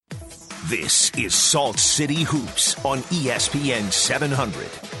This is Salt City Hoops on ESPN 700.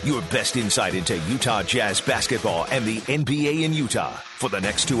 Your best insight into Utah Jazz basketball and the NBA in Utah. For the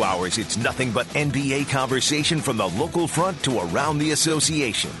next 2 hours, it's nothing but NBA conversation from the local front to around the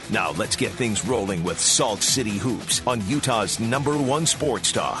association. Now let's get things rolling with Salt City Hoops on Utah's #1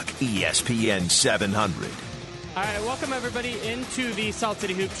 sports talk, ESPN 700. All right, welcome everybody into the Salt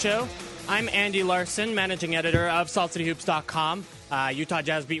City Hoops show. I'm Andy Larsen, managing editor of SaltCityHoops.com, Utah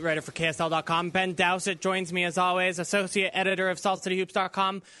Jazz beat writer for KSL.com. Ben Dowsett joins me as always, associate editor of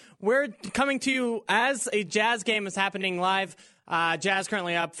SaltCityHoops.com. We're coming to you as a Jazz game is happening live. Jazz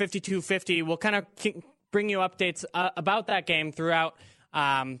currently up 52-50. We'll kind of bring you updates about that game throughout,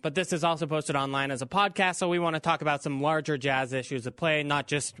 but this is also posted online as a podcast, so we want to talk about some larger Jazz issues at play, not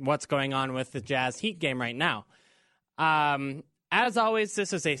just what's going on with the Jazz Heat game right now. As always,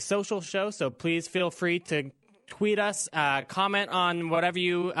 this is a social show, so please feel free to tweet us, comment on whatever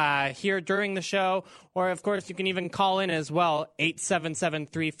you hear during the show, or, of course, you can even call in as well,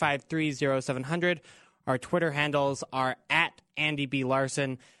 877-353-0700. Our Twitter handles are at Andy B.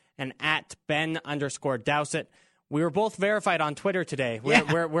 Larsen and at Ben_Dowsett. We were both verified on Twitter today.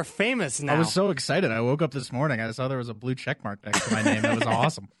 We're famous now. I was so excited. I woke up this morning. I saw there was a blue check mark next to my name. It was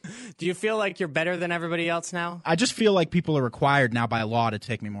awesome. Do you feel like you're better than everybody else now? I just feel like people are required now by law to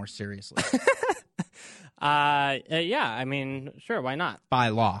take me more seriously. Yeah, I mean, sure, why not? By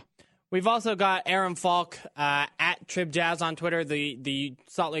law. We've also got Aaron Falk at TribJazz on Twitter, the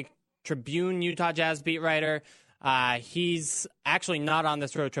Salt Lake Tribune Utah Jazz beat writer. He's actually not on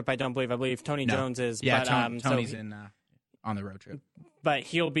this road trip, I don't believe. I believe Tony Jones is. Yeah, but, Tony's on the road trip. But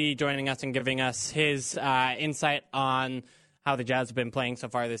he'll be joining us and giving us his insight on how the Jazz have been playing so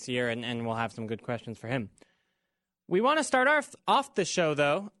far this year, and we'll have some good questions for him. We want to start off the show,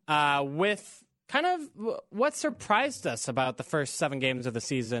 though, with kind of what surprised us about the first 7 games of the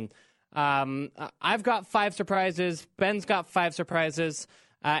season. I've got 5 surprises. Ben's got 5 surprises.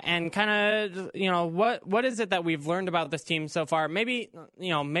 And kind of, what is it that we've learned about this team so far? Maybe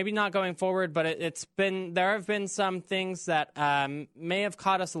not going forward, but there have been some things that may have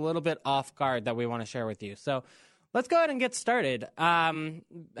caught us a little bit off guard that we want to share with you. So let's go ahead and get started.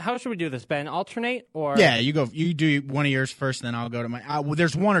 How should we do this, Ben? Alternate or? Yeah, you go. You do one of yours first, then I'll go to my. Well,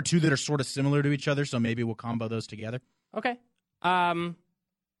 there's 1 or 2 that are sort of similar to each other, so maybe we'll combo those together. Okay. I'm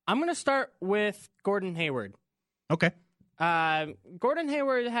going to start with Gordon Hayward. Okay. Gordon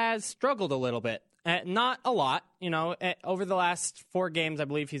Hayward has struggled a little bit. Not a lot, over the last 4 games, I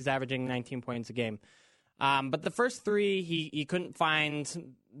believe he's averaging 19 points a game. But the first 3, he couldn't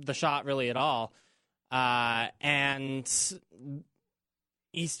find the shot really at all. And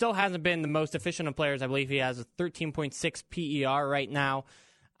he still hasn't been the most efficient of players. I believe he has a 13.6 PER right now.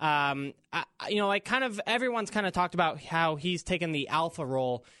 Everyone's kind of talked about how he's taken the alpha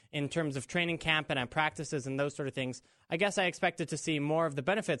role in terms of training camp and at practices and those sort of things. I guess I expected to see more of the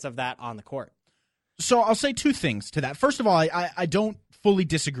benefits of that on the court. So I'll say 2 things to that. First of all, I don't fully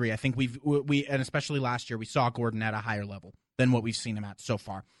disagree. I think we and especially last year, we saw Gordon at a higher level than what we've seen him at so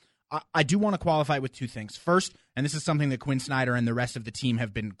far. I do want to qualify with 2 things. First, and this is something that Quinn Snyder and the rest of the team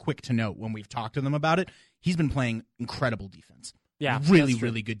have been quick to note when we've talked to them about it, he's been playing incredible defense. Yeah, really,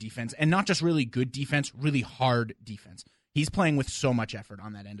 really good defense. And not just really good defense, really hard defense. He's playing with so much effort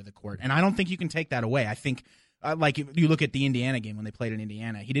on that end of the court. And I don't think you can take that away. I think, like if you look at the Indiana game when they played in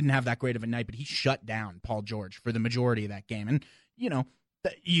Indiana, he didn't have that great of a night, but he shut down Paul George for the majority of that game. And,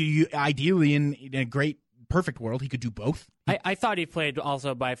 you ideally in a great, perfect world, he could do both. I thought he played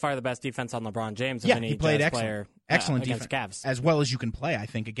also by far the best defense on LeBron James. Yeah, he played excellent against defense, Cavs. as well as you can play, I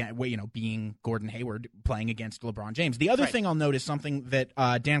think, again, being Gordon Hayward playing against LeBron James. The other thing I'll note is something that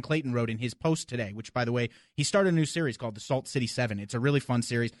Dan Clayton wrote in his post today, which, by the way, he started a new series called the Salt City 7. It's a really fun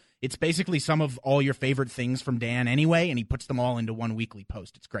series. It's basically some of all your favorite things from Dan anyway, and he puts them all into one weekly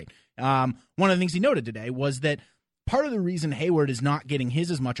post. It's great. One of the things he noted today was that part of the reason Hayward is not getting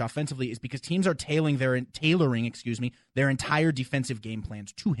his as much offensively is because teams are tailoring their entire defensive game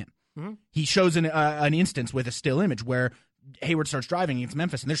plans to him. Mm-hmm. He shows an instance with a still image where Hayward starts driving against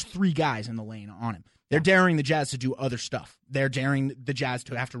Memphis, and there's 3 guys in the lane on him. They're daring the Jazz to do other stuff. They're daring the Jazz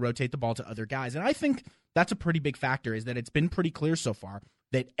to have to rotate the ball to other guys. And I think that's a pretty big factor, is that it's been pretty clear so far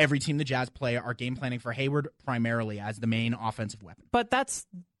that every team the Jazz play are game planning for Hayward primarily as the main offensive weapon. But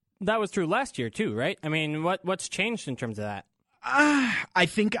that was true last year too, right? I mean, what's changed in terms of that? I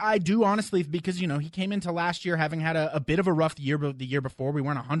think I do, honestly, because, he came into last year having had a bit of a rough year, but the year before we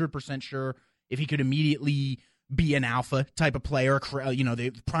weren't 100% sure if he could immediately be an alpha type of player,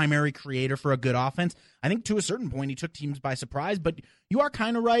 the primary creator for a good offense. I think to a certain point he took teams by surprise, but you are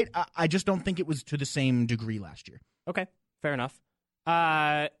kind of right. I just don't think it was to the same degree last year. Okay, fair enough.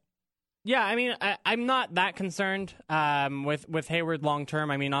 Yeah, I mean, I'm not that concerned with Hayward long term.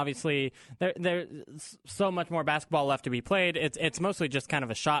 I mean, obviously, there's so much more basketball left to be played. It's mostly just kind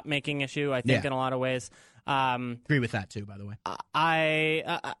of a shot making issue, I think, in a lot of ways. Agree with that too, by the way.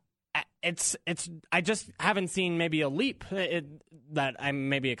 I just haven't seen maybe a leap that I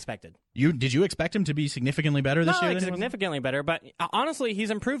maybe expected. Did you expect him to be significantly better this year? Not significantly better, but honestly, he's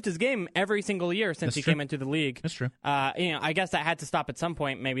improved his game every single year since he came into the league. That's true. I guess that had to stop at some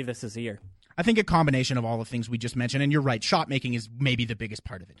point. Maybe this is a year. I think a combination of all the things we just mentioned, and you're right, shot making is maybe the biggest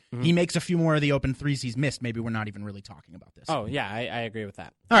part of it. Mm-hmm. He makes a few more of the open threes he's missed. Maybe we're not even really talking about this. Oh, yeah, I agree with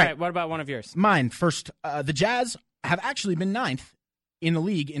that. All right, what about one of yours? Mine, first. The Jazz have actually been ninth in the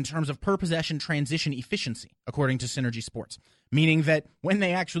league in terms of per-possession transition efficiency, according to Synergy Sports, meaning that when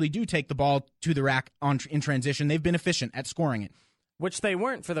they actually do take the ball to the rack in transition, they've been efficient at scoring it. Which they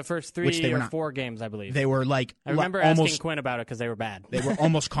weren't for the first 3 or 4 games, I believe. They were like... I remember asking Quinn about it because they were bad. They were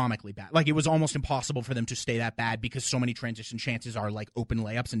almost comically bad. Like, it was almost impossible for them to stay that bad because so many transition chances are like open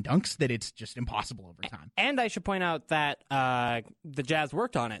layups and dunks that it's just impossible over time. And I should point out that the Jazz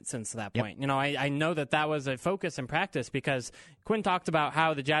worked on it since that point. Yep. I know that was a focus in practice because Quinn talked about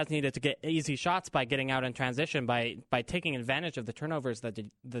how the Jazz needed to get easy shots by getting out in transition, by taking advantage of the turnovers that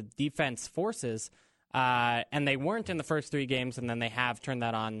the defense forces. And they weren't in the first 3 games, and then they have turned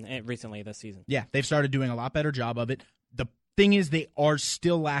that on recently this season. Yeah, they've started doing a lot better job of it. The thing is, they are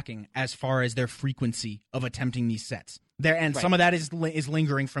still lacking as far as their frequency of attempting these sets. Some of that is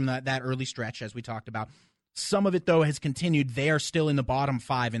lingering from that early stretch, as we talked about. Some of it, though, has continued. They are still in the bottom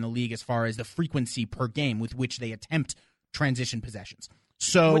 5 in the league as far as the frequency per game with which they attempt transition possessions.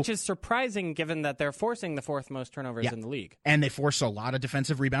 Which is surprising given that they're forcing the 4th most turnovers in the league. And they force a lot of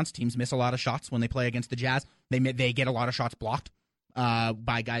defensive rebounds. Teams miss a lot of shots when they play against the Jazz. They get a lot of shots blocked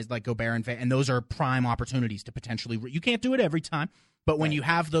by guys like Gobert and those are prime opportunities to potentially... You can't do it every time, but when you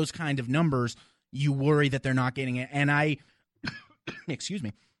have those kind of numbers, you worry that they're not getting it. And excuse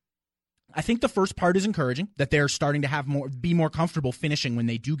me. I think the first part is encouraging, that they're starting to be more comfortable finishing when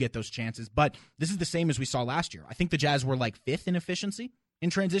they do get those chances. But this is the same as we saw last year. I think the Jazz were like 5th in efficiency in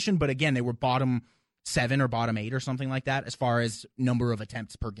transition, but again, they were bottom 7 or bottom 8 or something like that as far as number of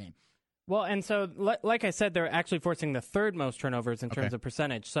attempts per game. Well, and so, like I said, they're actually forcing the 3rd most turnovers in terms of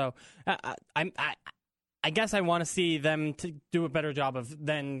percentage. So I guess I want to see them to do a better job of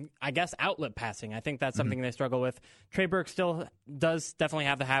outlet passing. I think that's something they struggle with. Trey Burke still does definitely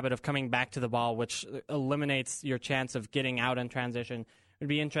have the habit of coming back to the ball, which eliminates your chance of getting out in transition. It'd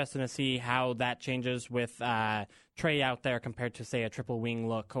be interesting to see how that changes with Trey out there compared to, say, a triple wing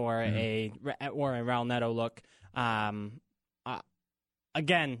look or a Raul Neto look.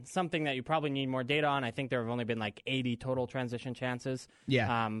 Again, something that you probably need more data on. I think there have only been like 80 total transition chances.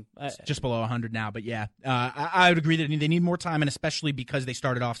 Yeah, just below 100 now. But yeah, I would agree that they need more time, and especially because they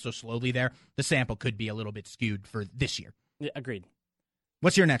started off so slowly there, the sample could be a little bit skewed for this year. Yeah, agreed.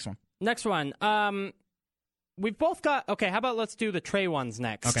 What's your next one? Next one. We've both got... Okay, how about let's do the Trey ones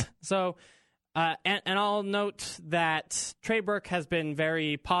next? Okay. So, and I'll note that Trey Burke has been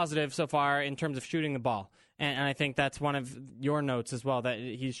very positive so far in terms of shooting the ball. And I think that's one of your notes as well, that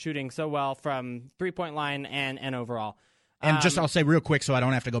he's shooting so well from three-point line and overall. And I'll say real quick so I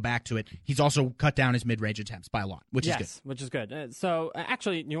don't have to go back to it, he's also cut down his mid-range attempts by a lot, which is good. Which is good. So,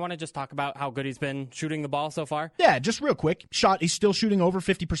 actually, you want to just talk about how good he's been shooting the ball so far? Yeah, just real quick. He's still shooting over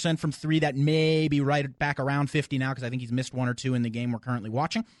 50% from 3. That may be right back around 50 now because I think he's missed 1 or 2 in the game we're currently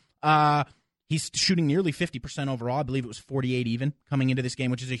watching. He's shooting nearly 50% overall. I believe it was 48 even coming into this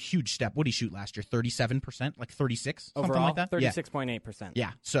game, which is a huge step. What did he shoot last year? 37%? Like 36? Overall? Something like that? 36.8%.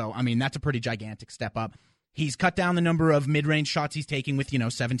 Yeah. So, I mean, that's a pretty gigantic step up. He's cut down the number of mid-range shots he's taking with,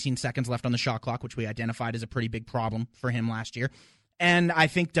 17 seconds left on the shot clock, which we identified as a pretty big problem for him last year. And I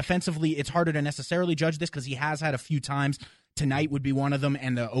think defensively, it's harder to necessarily judge this because he has had a few times. Tonight would be one of them,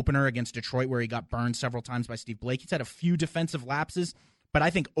 and the opener against Detroit where he got burned several times by Steve Blake. He's had a few defensive lapses. But I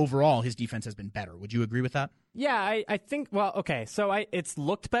think overall his defense has been better. Would you agree with that? Yeah, I think, well, okay, so it's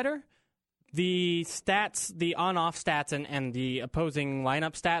looked better. The stats, the on-off stats and the opposing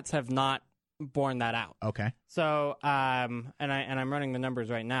lineup stats have not borne that out. Okay. So, and I'm running the numbers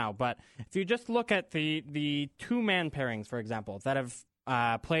right now, but if you just look at the two-man pairings, for example, that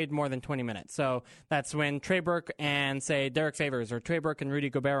have played more than 20 minutes. So that's when Trey Burke and, say, Derek Favors or Trey Burke and Rudy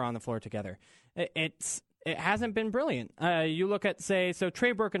Gobert are on the floor together. It hasn't been brilliant. You look at, say, so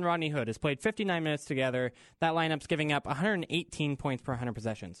Trey Burke and Rodney Hood has played 59 minutes together. That lineup's giving up 118 points per 100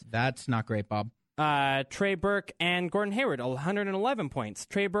 possessions. That's not great, Bob. Trey Burke and Gordon Hayward, 111 points.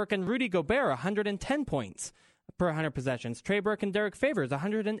 Trey Burke and Rudy Gobert, 110 points per 100 possessions. Trey Burke and Derek Favors,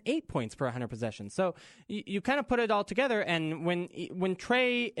 108 points per 100 possessions. So you kind of put it all together, and when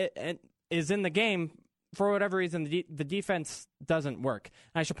Trey, is in the game, for whatever reason, the defense doesn't work.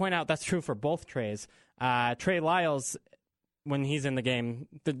 And I should point out that's true for both Trays. Trey Lyles, when he's in the game,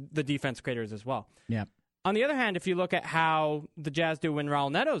 the defense craters as well. Yeah. On the other hand, if you look at how the Jazz do when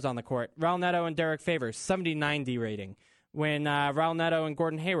Raul Neto's on the court, Raul Neto and Derek Favors, 79 D rating. When Raul Neto and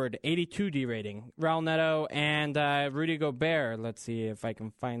Gordon Hayward, 82 D rating. Raul Neto and Rudy Gobert, let's see if I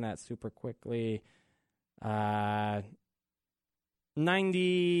can find that super quickly.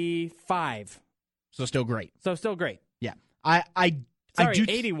 95. So still great. Yeah. Sorry,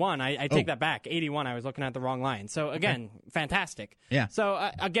 81. I take that back. 81. I was looking at the wrong line. So, again, fantastic. Yeah.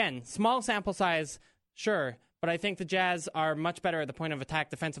 So, again, small sample size, sure. But I think the Jazz are much better at the point of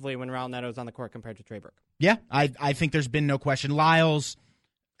attack defensively when Raul Neto's on the court compared to Trey Burke. Yeah, I think there's been no question. Lyles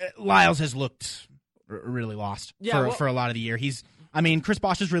has looked really lost for a lot of the year. Chris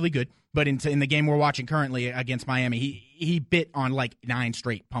Bosh is really good, but in the game we're watching currently against Miami, he bit on like 9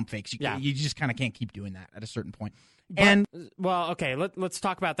 straight pump fakes. You just kind of can't keep doing that at a certain point. Let's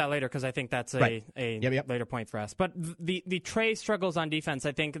talk about that later because I think that's a later point for us. But the Trey struggles on defense.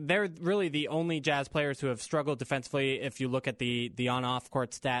 I think they're really the only Jazz players who have struggled defensively if you look at the on-off court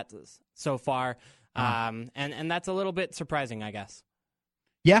stats so far. And that's a little bit surprising, I guess.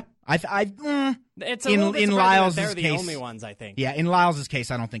 Yeah, it's a little bit surprising that they're the only ones, I think. Yeah, in Lyles' case,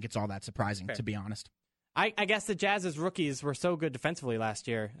 I don't think it's all that surprising, to be honest. I guess the Jazz's rookies were so good defensively last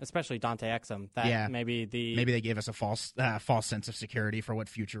year, especially Dante Exum, that maybe they gave us a false sense of security for what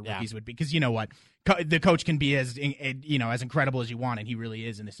future rookies would be. Because you know what, the coach can be as incredible as you want, and he really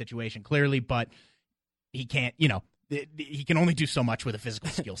is in this situation clearly, but he can't. He can only do so much with a physical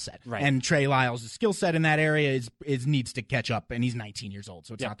skill set. Right. And Trey Lyles' skill set in that area needs to catch up, and he's 19 years old,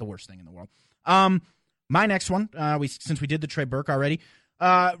 so it's not the worst thing in the world. My next one, since we did the Trey Burke already.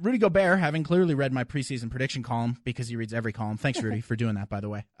 Rudy Gobert, having clearly read my preseason prediction column, because he reads every column. Thanks, Rudy, for doing that, by the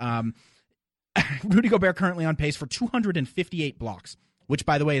way. Rudy Gobert currently on pace for 258 blocks, which,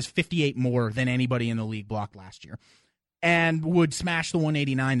 by the way, is 58 more than anybody in the league blocked last year, and would smash the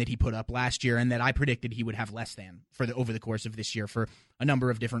 189 that he put up last year and that I predicted he would have less than over the course of this year for a number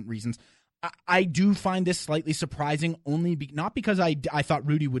of different reasons. I do find this slightly surprising, not because I thought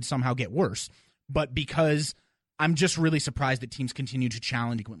Rudy would somehow get worse, but because I'm just really surprised that teams continue to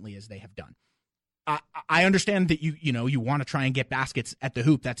challenge frequently as they have done. I understand that you want to try and get baskets at the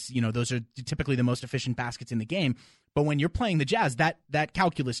hoop. That's those are typically the most efficient baskets in the game. But when you're playing the Jazz, that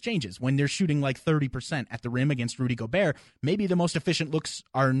calculus changes. When they're shooting like 30% at the rim against Rudy Gobert, maybe the most efficient looks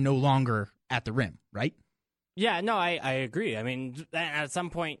are no longer at the rim, right? Yeah, no, I agree. I mean, at some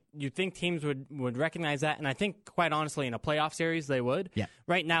point, you'd think teams would recognize that, and I think, quite honestly, in a playoff series, they would. Yeah.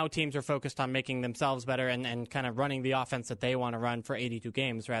 Right now, teams are focused on making themselves better and kind of running the offense that they want to run for 82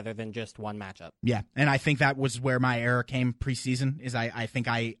 games rather than just one matchup. Yeah, and I think that was where my error came preseason, is I think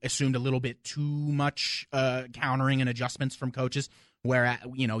I assumed a little bit too much countering and adjustments from coaches, where,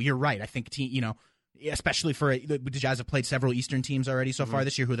 you're right. I think, especially for the Jazz have played several Eastern teams already so far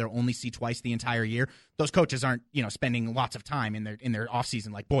this year who they'll only see twice the entire year. Those coaches aren't, spending lots of time in their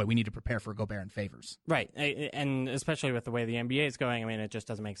offseason like, boy, we need to prepare for Gobert and Favors. Right, and especially with the way the NBA is going, I mean, it just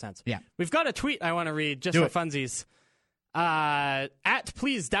doesn't make sense. Yeah. We've got a tweet I want to read just for funsies. At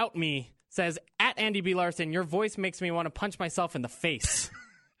Please Doubt Me says, at Andy B. Larsen, your voice makes me want to punch myself in the face.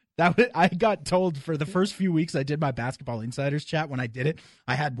 I got told for the first few weeks I did my Basketball Insiders chat. When I did it,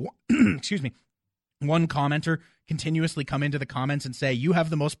 I had one commenter continuously come into the comments and say, "You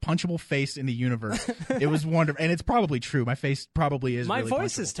have the most punchable face in the universe." It was wonderful, and it's probably true. My face probably is. My really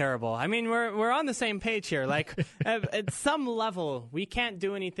voice punchable. is terrible. I mean, we're on the same page here. Like at some level, we can't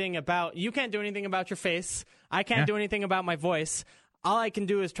do anything about. You can't do anything about your face. I can't do anything about my voice. All I can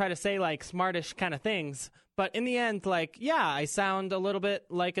do is try to say like smartish kind of things. But in the end, I sound a little bit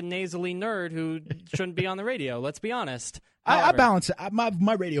like a nasally nerd who shouldn't be on the radio. Let's be honest. I balance it.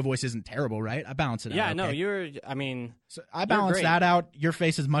 My radio voice isn't terrible, right? I balance it out. Yeah, no, okay? I balance that out. Your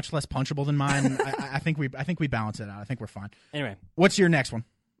face is much less punchable than mine. I think we balance it out. I think we're fine. Anyway, what's your next one?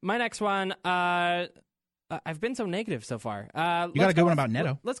 My next one. I've been so negative so far. You got a good one about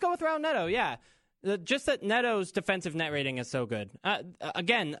Neto. Let's go with Raul Neto. Yeah. Just that Neto's defensive net rating is so good.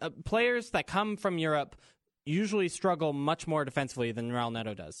 Again, players that come from Europe usually struggle much more defensively than Raul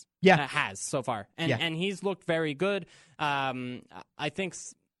Neto does. Yeah. Has so far. And he's looked very good. I think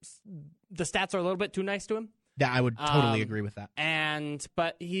the stats are a little bit too nice to him. Yeah, I would totally agree with that.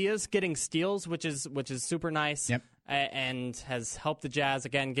 But he is getting steals, which is super nice. Yep. And has helped the Jazz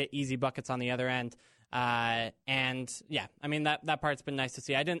again get easy buckets on the other end. I mean that part's been nice to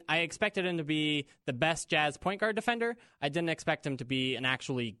see. I expected him to be the best Jazz point guard defender. I didn't expect him to be an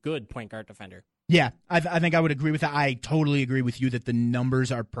actually good point guard defender. Yeah, I think I would agree with that. I totally agree with you that the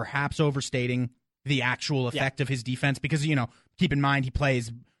numbers are perhaps overstating the actual effect of his defense because, keep in mind he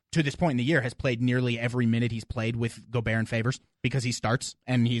plays, to this point in the year, has played nearly every minute he's played with Gobert and Favors because he starts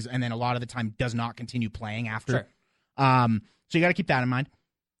and then a lot of the time does not continue playing after. Sure. So you got to keep that in mind.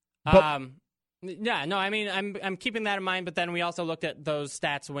 I'm keeping that in mind, but then we also looked at those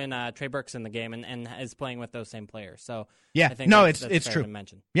stats when Trey Burke's in the game and is playing with those same players. So yeah, I think it's fair true. to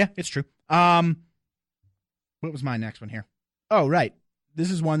mention. Yeah, it's true. What was my next one here? Oh, right.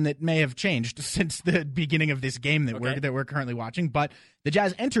 This is one that may have changed since the beginning of this game that we're currently watching. But the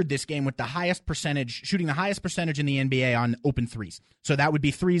Jazz entered this game with shooting the highest percentage in the NBA on open threes. So that would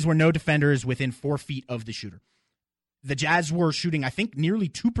be threes where no defender is within 4 feet of the shooter. The Jazz were shooting, I think, nearly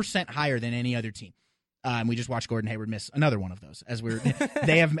 2% higher than any other team. And we just watched Gordon Hayward miss another one of those. As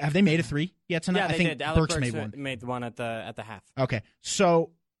have they made a three yet tonight? Yeah, I think did. Alec Burks made one. Made one at the half. Okay, so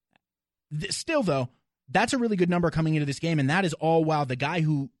still though, that's a really good number coming into this game, and that is all while the guy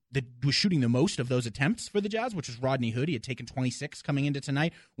who was shooting the most of those attempts for the Jazz, which was Rodney Hood, he had taken 26 coming into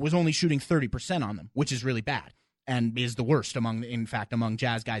tonight, was only shooting 30% on them, which is really bad and is the worst among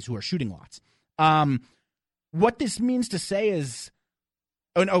Jazz guys who are shooting lots. What this means to say is,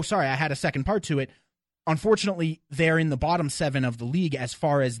 sorry, I had a second part to it. Unfortunately, they're in the bottom 7 of the league as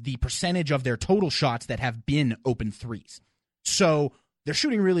far as the percentage of their total shots that have been open threes. So they're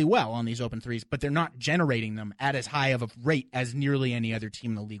shooting really well on these open threes, but they're not generating them at as high of a rate as nearly any other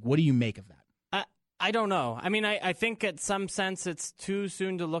team in the league. What do you make of that? I don't know. I mean, I think in some sense it's too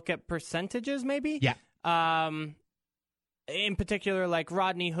soon to look at percentages, maybe. Yeah. In particular, like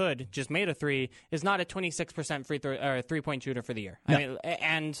Rodney Hood just made a three, is not a 26% free throw or 3-point shooter for the year. No. I mean,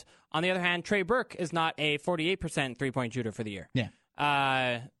 and on the other hand, Trey Burke is not a 48% 3-point shooter for the year. Yeah.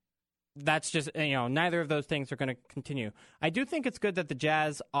 That's just, neither of those things are going to continue. I do think it's good that the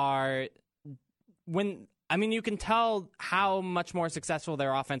Jazz are, you can tell how much more successful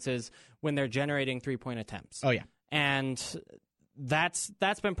their offense is when they're generating 3-point attempts. Oh, yeah. And that's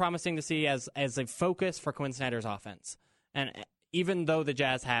been promising to see as a focus for Quinn Snyder's offense. And even though the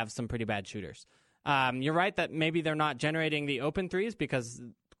Jazz have some pretty bad shooters. You're right that maybe they're not generating the open threes because,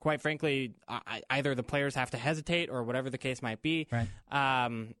 quite frankly, either the players have to hesitate or whatever the case might be. Right.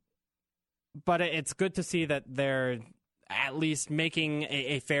 But it's good to see that they're at least making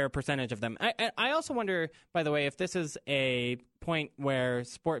a fair percentage of them. I also wonder, by the way, if this is a point where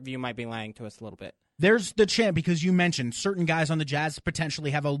SportView might be lying to us a little bit. There's the chance, because you mentioned certain guys on the Jazz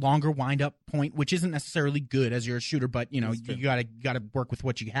potentially have a longer wind-up point, which isn't necessarily good as you're a shooter, but you gotta work with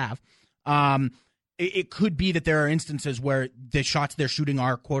what you have. It could be that there are instances where the shots they're shooting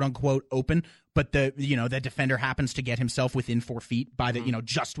are quote unquote open, but the defender happens to get himself within 4 feet by the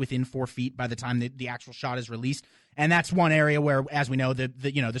just within 4 feet by the time the actual shot is released, and that's one area where, as we know,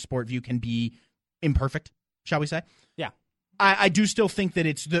 the Sport View can be imperfect, shall we say? Yeah. I do still think that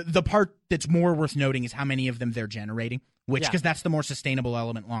it's the part that's more worth noting is how many of them they're generating, because that's the more sustainable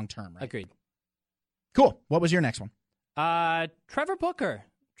element long term, right? Agreed. Cool. What was your next one? Trevor Booker.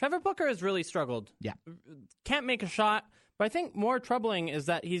 Trevor Booker has really struggled. Yeah. Can't make a shot, but I think more troubling is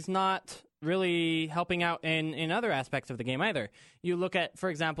that he's not really helping out in other aspects of the game either. You look at,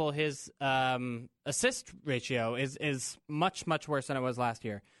 for example, his assist ratio is much, much worse than it was last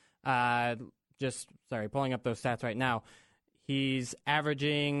year. Pulling up those stats right now. He's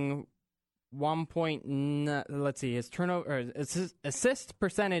averaging 1 point. Let's see, his turnover, assist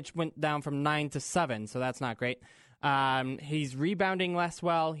percentage went down from 9 to 7, so that's not great. He's rebounding less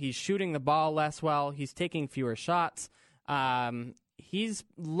well. He's shooting the ball less well. He's taking fewer shots. He's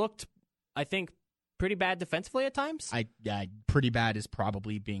looked, I think, pretty bad defensively at times. Pretty bad is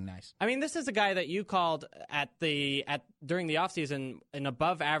probably being nice. I mean, this is a guy that you called during the offseason an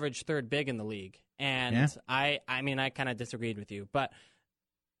above average third big in the league. And I kind of disagreed with you, but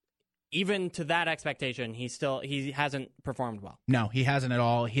even to that expectation, he hasn't performed well. No, he hasn't at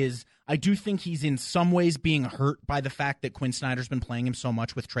all. I do think he's in some ways being hurt by the fact that Quinn Snyder's been playing him so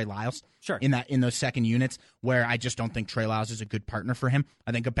much with Trey Lyles. Sure. In those second units, where I just don't think Trey Lyles is a good partner for him.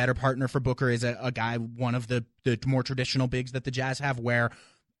 I think a better partner for Booker is a guy, one of the more traditional bigs that the Jazz have, where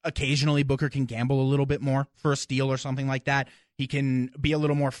occasionally Booker can gamble a little bit more for a steal or something like that. He can be a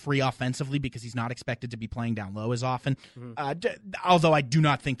little more free offensively because he's not expected to be playing down low as often. Although I do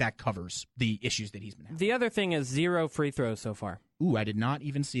not think that covers the issues that he's been having. The other thing is 0 free throws so far. Ooh, I did not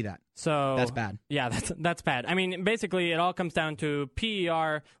even see that. So that's bad. Yeah, that's bad. I mean, basically, it all comes down to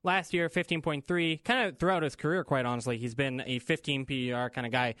PER. Last year, 15.3. Kind of throughout his career, quite honestly, he's been a 15 PER kind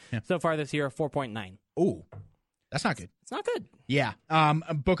of guy. Yeah. So far this year, 4.9. Ooh. That's not good. It's not good. Yeah.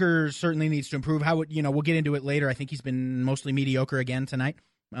 Booker certainly needs to improve. We'll get into it later. I think he's been mostly mediocre again tonight.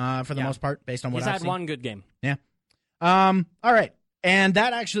 for the most part, based on what He's I've had seen. one good game. Yeah. All right. And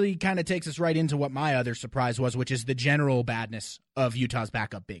that actually kind of takes us right into what my other surprise was, which is the general badness of Utah's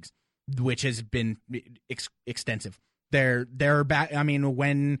backup bigs, which has been extensive. They're back. I mean,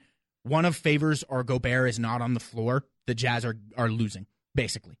 when one of Favors or Gobert is not on the floor, the Jazz are losing,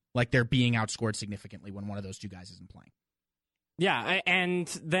 basically. Like, they're being outscored significantly when one of those two guys isn't playing. Yeah, and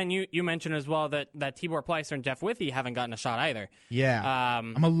then you mentioned as well that Tibor Pleister and Jeff Withey haven't gotten a shot either. Yeah.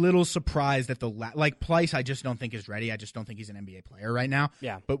 I'm a little surprised that Pleiss I just don't think is ready. I just don't think he's an NBA player right now.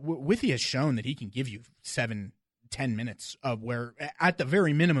 Yeah. But Withey has shown that he can give you 7-10 minutes of where, at the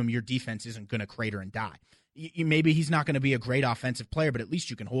very minimum, your defense isn't going to crater and die. Maybe he's not going to be a great offensive player, but at least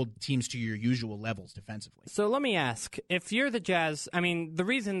you can hold teams to your usual levels defensively. So let me ask, if you're the Jazz, I mean, the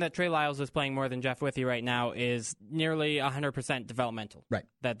reason that Trey Lyles is playing more than Jeff Withey right now is nearly 100% developmental. Right.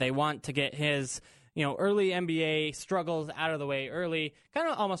 That they want to get his, early NBA struggles out of the way early, kind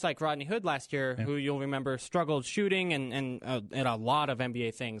of almost like Rodney Hood last year, who you'll remember struggled shooting and a lot of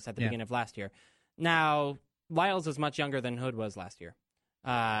NBA things at the beginning of last year. Now, Lyles is much younger than Hood was last year,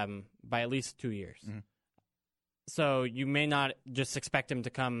 by at least 2 years. Mm-hmm. So you may not just expect him to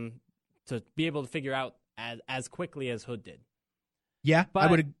come to be able to figure out as quickly as Hood did. Yeah, but, I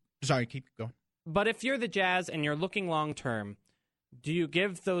would. Sorry, keep going. But if you're the Jazz and you're looking long term, do you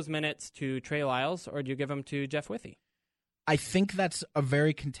give those minutes to Trey Lyles or do you give them to Jeff Withey? I think that's a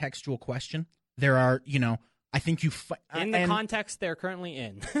very contextual question. There are, I think you in the context they're currently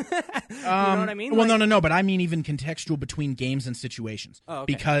in. You know what I mean? Well, no, but I mean even contextual between games and situations. Oh,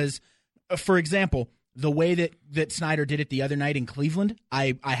 okay. Because, for example, the way that Snyder did it the other night in Cleveland,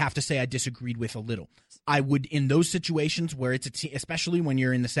 I have to say I disagreed with a little. I would, in those situations where it's especially when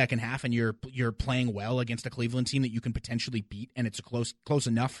you're in the second half and you're playing well against a Cleveland team that you can potentially beat, and it's a close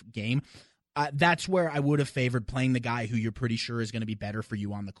enough game. That's where I would have favored playing the guy who you're pretty sure is going to be better for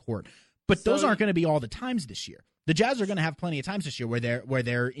you on the court. But those aren't going to be all the times this year. The Jazz are going to have plenty of times this year where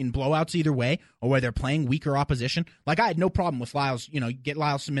they're in blowouts either way, or where they're playing weaker opposition. Like, I had no problem with Lyles. Get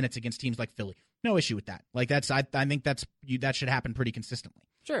Lyles some minutes against teams like Philly. No issue with that. Like, I think that should happen pretty consistently.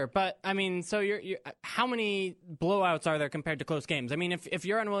 Sure, but I mean, so you're how many blowouts are there compared to close games? I mean, if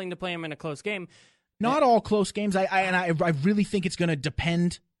you're unwilling to play him in a close game, not all close games. I really think it's going to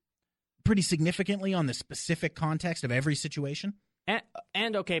depend pretty significantly on the specific context of every situation.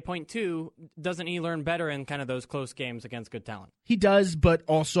 And okay, point two, doesn't he learn better in kind of those close games against good talent? He does, but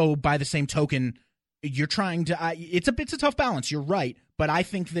also by the same token, you're trying to. It's a tough balance. You're right, but I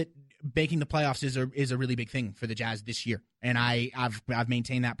think that making the playoffs is a really big thing for the Jazz this year, and I've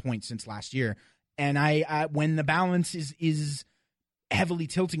maintained that point since last year. And I when the balance is heavily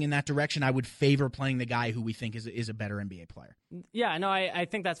tilting in that direction, I would favor playing the guy who we think is a better NBA player. Yeah, no, I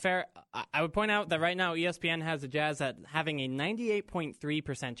think that's fair. I would point out that right now ESPN has the Jazz at having a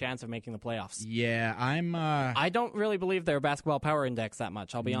 98.3% chance of making the playoffs. Yeah, I don't really believe their basketball power index that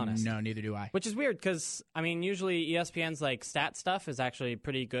much, I'll be honest. No, neither do I. Which is weird because, I mean, usually ESPN's like stat stuff is actually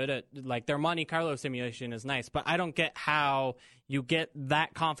pretty good at, like, their Monte Carlo simulation is nice, but I don't get how you get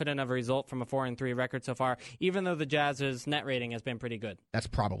that confident of a result from a 4-3 record so far, even though the Jazz's net rating has been pretty good. That's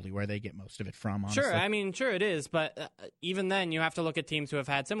probably where they get most of it from, honestly. Sure, I mean, sure it is, but even then you have to look at teams who have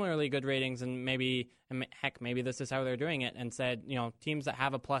had similarly good ratings and maybe this is how they're doing it, and said, teams that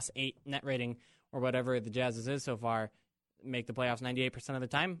have a +8 net rating or whatever the Jazz's is so far make the playoffs 98% of the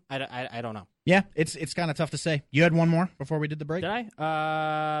time. I don't know. Yeah, it's kind of tough to say. You had one more before we did the break? Did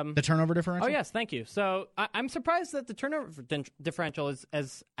I? The turnover differential? Oh, yes, thank you. So I'm surprised that the turnover differential is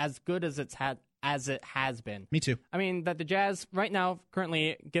as good as it has been. Me too. I mean, that the Jazz right now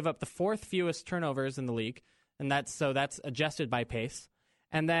currently give up the 4th fewest turnovers in the league, and that's adjusted by pace,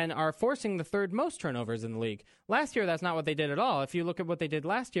 and then are forcing the 3rd most turnovers in the league. Last year, that's not what they did at all. If you look at what they did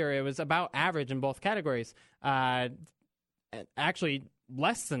last year, it was about average in both categories. Actually,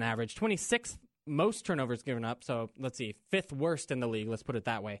 less than average. 26th most turnovers given up. So let's see, 5th worst in the league. Let's put it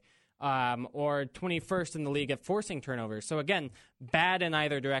that way. Or 21st in the league at forcing turnovers. So again, bad in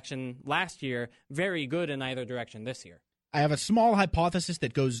either direction last year, very good in either direction this year. I have a small hypothesis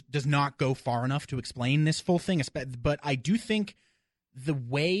that does not go far enough to explain this full thing, but I do think the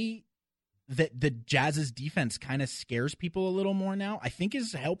way that the Jazz's defense kind of scares people a little more now, I think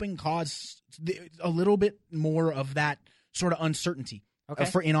is helping cause a little bit more of that sort of uncertainty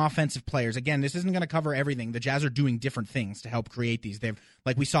for inoffensive players. Again, this isn't going to cover everything. The Jazz are doing different things to help create these. They've,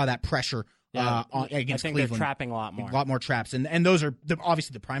 like we saw that pressure against Cleveland. I think they're trapping a lot more traps, and those are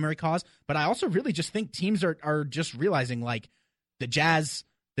obviously the primary cause. But I also really just think teams are just realizing, like, the Jazz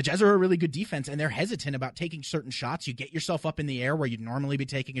the Jazz are a really good defense, and they're hesitant about taking certain shots. You get yourself up in the air where you'd normally be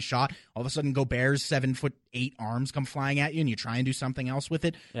taking a shot. All of a sudden, Gobert's 7'8" arms come flying at you, and you try and do something else with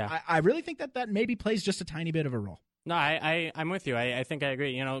it. Yeah. I really think that maybe plays just a tiny bit of a role. No, I'm with you. I think I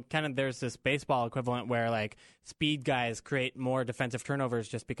agree. Kind of there's this baseball equivalent where like speed guys create more defensive turnovers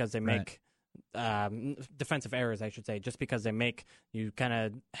just because they make defensive errors, I should say, just because they make you kind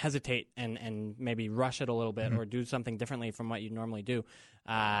of hesitate and maybe rush it a little bit or do something differently from what you normally do.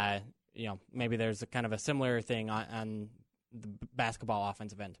 Maybe there's a kind of a similar thing on the basketball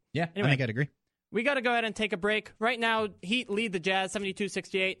offensive end. Yeah, anyway, I think I'd agree. We got to go ahead and take a break. Right now, Heat lead the Jazz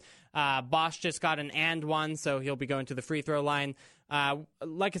 72-68. Bosch just got an and one, so he'll be going to the free throw line.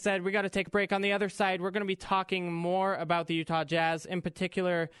 Like I said, we got to take a break. On the other side, we're going to be talking more about the Utah Jazz. In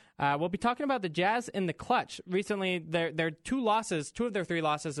particular, we'll be talking about the Jazz in the clutch. Recently, their two of their three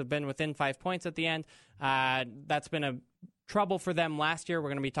losses have been within 5 points at the end. That's been a trouble for them last year. We're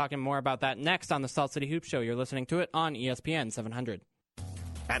going to be talking more about that next on the Salt City Hoops Show. You're listening to it on ESPN 700.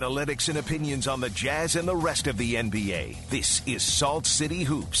 Analytics and opinions on the Jazz and the rest of the NBA. This is Salt City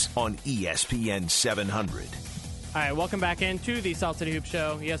Hoops on ESPN 700. All right, welcome back into the Salt City Hoops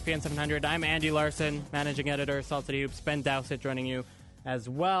Show, ESPN 700. I'm Andy Larsen, managing editor, Salt City Hoops. Ben Dowsett joining you as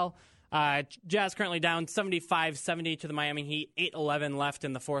well. Jazz currently down 75-70 to the Miami Heat. 8:11 left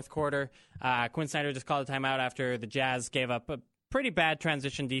in the fourth quarter. Quinn Snyder just called a timeout after the Jazz gave up a pretty bad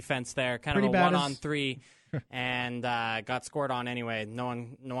transition defense there, kind of a one-on-3. And got scored on anyway. No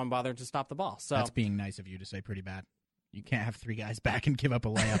one bothered to stop the ball. So that's being nice of you to say pretty bad. You can't have three guys back and give up a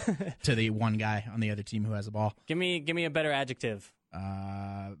layup to the one guy on the other team who has the ball. Give me a better adjective.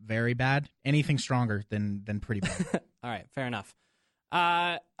 Very bad. Anything stronger than pretty bad. All right, fair enough.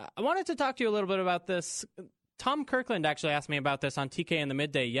 I wanted to talk to you a little bit about this. Tom Kirkland actually asked me about this on TK in the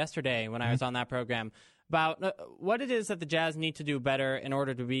Midday yesterday when I was on that program, about what it is that the Jazz need to do better in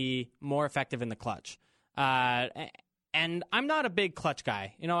order to be more effective in the clutch. And I'm not a big clutch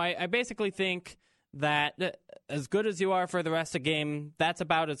guy. I basically think that as good as you are for the rest of the game, that's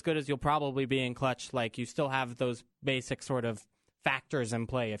about as good as you'll probably be in clutch. Like, you still have those basic sort of factors in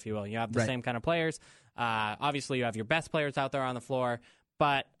play, if you will. You have the same kind of players. Obviously, you have your best players out there on the floor,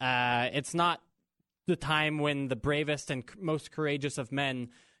 but it's not the time when the bravest and most courageous of men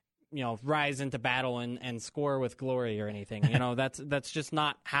rise into battle and score with glory or anything. That's just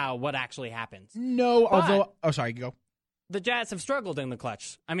not what actually happens. No, although... Oh, sorry, go. The Jazz have struggled in the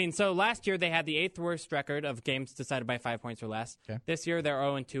clutch. I mean, so last year they had the 8th worst record of games decided by 5 points or less. Okay. This year they're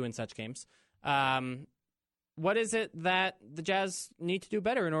 0-2 in such games. What is it that the Jazz need to do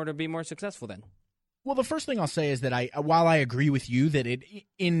better in order to be more successful then? Well, the first thing I'll say is that while I agree with you that it,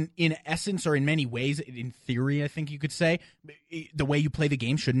 in essence or in many ways, in theory, I think you could say, the way you play the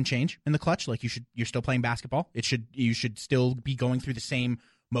game shouldn't change in the clutch. Like, you're still playing basketball. You should still be going through the same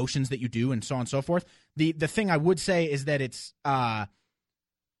motions that you do, and so on and so forth. The thing I would say is that it's the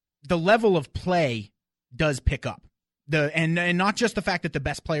level of play does pick up. And not just the fact that the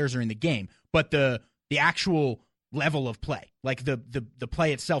best players are in the game, but the actual level of play. Like, the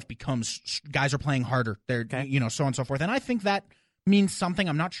play itself becomes, guys are playing harder. They're so on and so forth. And I think that means something.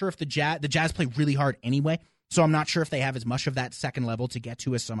 I'm not sure if the Jazz play really hard anyway, so I'm not sure if they have as much of that second level to get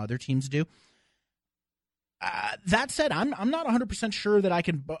to as some other teams do. That said, I'm not 100% sure that I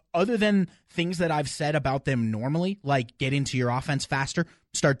can, other than things that I've said about them normally, like get into your offense faster,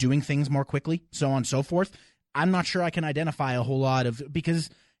 start doing things more quickly, so on and so forth. I'm not sure I can identify a whole lot of, because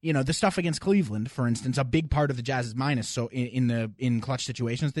the stuff against Cleveland, for instance, a big part of the Jazz's minus in clutch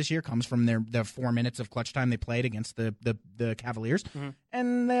situations this year comes from their 4 minutes of clutch time they played against the Cavaliers,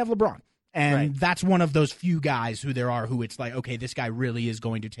 and they have LeBron. And that's one of those few guys who it's like, okay, this guy really is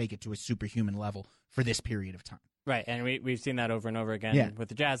going to take it to a superhuman level for this period of time. Right, and we've seen that over and over again with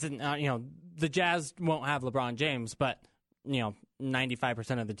the Jazz. And, the Jazz won't have LeBron James, but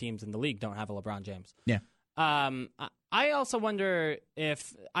 95% of the teams in the league don't have a LeBron James. Yeah. I also wonder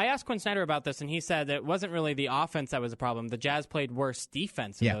if I asked Quinn Snyder about this, and he said that it wasn't really the offense that was a problem. The Jazz played worse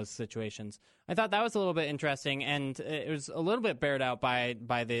defense in those situations. I thought that was a little bit interesting, and it was a little bit bared out by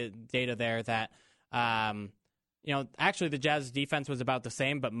the data there that actually the Jazz defense was about the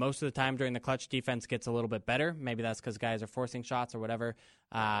same, but most of the time during the clutch, defense gets a little bit better. Maybe that's because guys are forcing shots or whatever.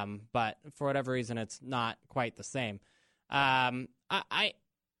 But for whatever reason, it's not quite the same. I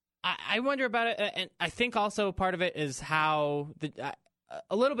wonder about it, and I think also part of it is how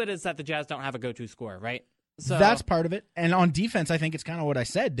a little bit is that the Jazz don't have a go-to scorer, right? So that's part of it. And on defense, I think it's kind of what I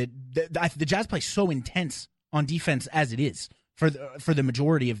said, that the Jazz play so intense on defense as it is for the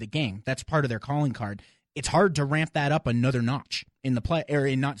majority of the game. That's part of their calling card. It's hard to ramp that up another notch in the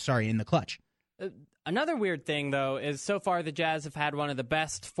clutch. Another weird thing, though, is so far the Jazz have had one of the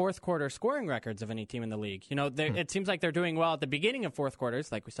best fourth quarter scoring records of any team in the league. You know, it seems like they're doing well at the beginning of fourth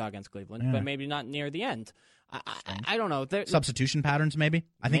quarters, like we saw against Cleveland, but maybe not near the end. I don't know. Substitution patterns, maybe?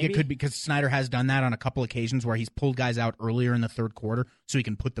 I think it could be because Snyder has done that on a couple occasions where he's pulled guys out earlier in the third quarter so he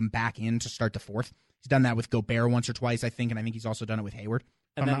can put them back in to start the fourth. He's done that with Gobert once or twice, I think, and I think he's also done it with Hayward.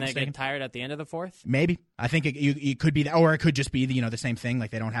 And then they get tired at the end of the fourth? Maybe. I think it could be that, or it could just be the same thing,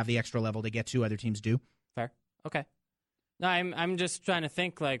 like they don't have the extra level to get to, other teams do. Fair. Okay. No, I'm just trying to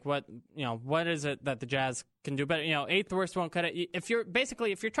think like what is it that the Jazz can do better? Eighth worst won't cut it. If you're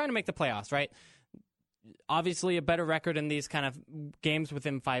trying to make the playoffs, right? Obviously, a better record in these kind of games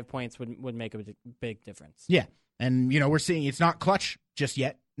within 5 points would make a big difference. Yeah, and we're seeing it's not clutch just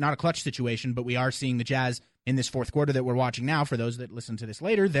yet, not a clutch situation, but we are seeing the Jazz in this fourth quarter that we're watching now. For those that listen to this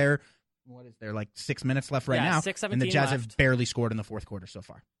later, what is there like 6 minutes left right now, 6:17 and the Jazz left. have barely scored in the fourth quarter so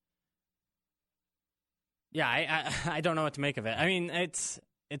far. Yeah, I don't know what to make of it. I mean, it's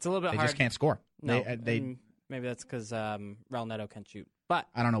a little bit hard. They just can't score. No, maybe that's because Raul Neto can't shoot. But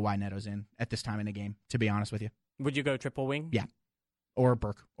I don't know why Neto's in at this time in the game, to be honest with you. Would you go triple wing? Yeah. Or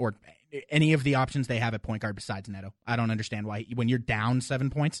Burke, or any of the options they have at point guard besides Neto. I don't understand why. When you're down 7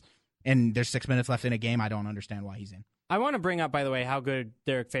 points and there's 6 minutes left in a game, I don't understand why he's in. I want to bring up, by the way, how good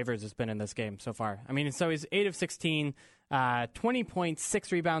Derek Favors has been in this game so far. I mean, so he's 8 of 16, 20 points,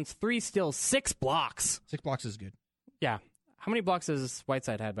 6 rebounds, 3 steals, 6 blocks. 6 blocks is good. Yeah. How many blocks has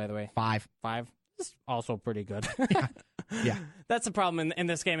Whiteside had, by the way? 5. That's also pretty good. Yeah. That's the problem in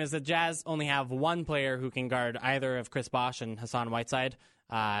this game is the Jazz only have one player who can guard either of Chris Bosh and Hassan Whiteside.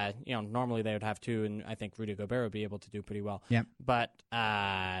 Normally they would have 2, and I think Rudy Gobert would be able to do pretty well. Yeah. But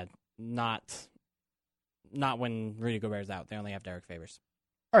not when Rudy Gobert's out. They only have Derek Favors.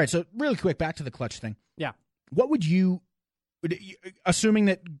 All right, so really quick, back to the clutch thing. Yeah. What would you, assuming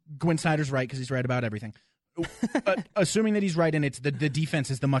that Gwen Snyder's right, because he's right about everything, assuming that he's right and it's the defense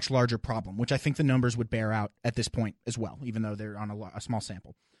is the much larger problem, which I think the numbers would bear out at this point as well, even though they're on a small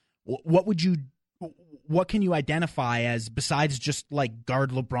sample. What can you identify as, besides just like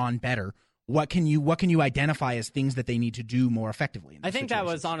guard LeBron better, what can you identify as things that they need to do more effectively? I think that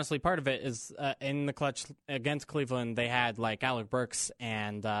was honestly part of it is in the clutch against Cleveland, they had like Alec Burks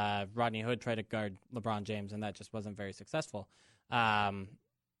and Rodney Hood try to guard LeBron James, and that just wasn't very successful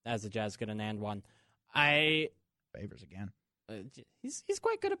as the Jazz get an and one. Favors again. He's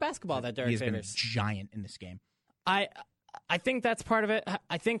quite good at basketball, that Derek Favors. He's been a giant in this game. I think that's part of it.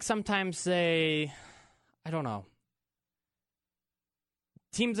 I think sometimes I don't know.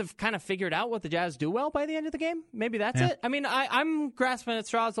 Teams have kind of figured out what the Jazz do well by the end of the game. Maybe that's it. I mean, I'm grasping at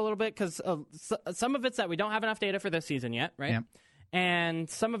straws a little bit because some of it's that we don't have enough data for this season yet, right? Yeah. And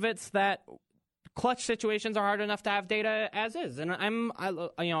some of it's that clutch situations are hard enough to have data as is. And I'm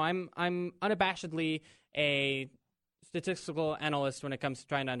unabashedly a statistical analyst when it comes to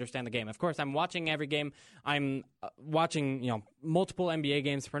trying to understand the game. Of course, I'm watching every game. I'm watching multiple NBA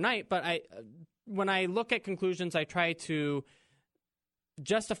games per night. But when I look at conclusions, I try to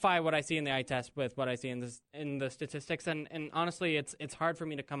justify what I see in the eye test with what I see in the statistics, and honestly, it's hard for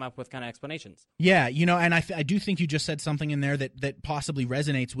me to come up with kind of explanations. Yeah, and I do think you just said something in there that possibly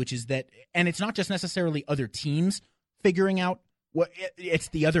resonates, which is that, and it's not just necessarily other teams figuring out it's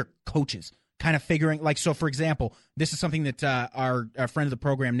the other coaches kind of figuring, like, so for example, this is something that our friend of the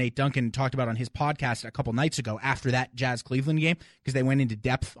program, Nate Duncan, talked about on his podcast a couple nights ago after that Jazz-Cleveland game, because they went into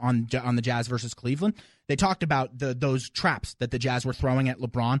depth on the Jazz versus Cleveland. They talked about those traps that the Jazz were throwing at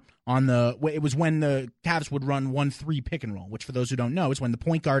LeBron it was when the Cavs would run 1-3 pick and roll, which for those who don't know is when the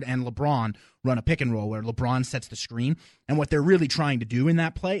point guard and LeBron run a pick and roll where LeBron sets the screen. And what they're really trying to do in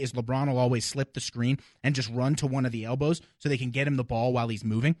that play is LeBron will always slip the screen and just run to one of the elbows so they can get him the ball while he's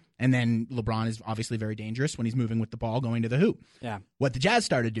moving. And then LeBron is obviously very dangerous when he's moving with the ball going to the hoop. Yeah. What the Jazz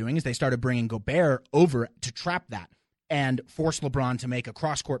started doing is they started bringing Gobert over to trap that and force LeBron to make a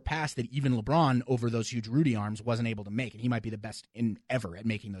cross-court pass that even LeBron, over those huge Rudy arms, wasn't able to make. And he might be the best ever at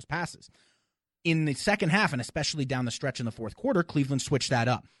making those passes. In the second half, and especially down the stretch in the fourth quarter, Cleveland switched that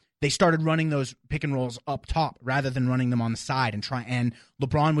up. They started running those pick and rolls up top rather than running them on the side, and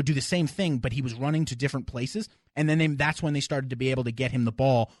LeBron would do the same thing, but he was running to different places. And then that's when they started to be able to get him the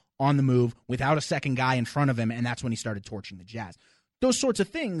ball on the move without a second guy in front of him, and that's when he started torching the Jazz. Those sorts of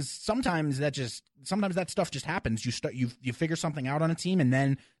things, sometimes that stuff just happens. You figure something out on a team, and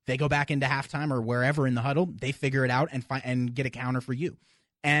then they go back into halftime or wherever in the huddle, they figure it out and get a counter for you.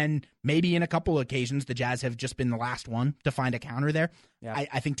 And maybe in a couple of occasions, the Jazz have just been the last one to find a counter there. Yeah.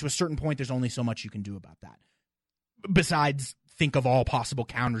 I think to a certain point, there's only so much you can do about that. Besides think of all possible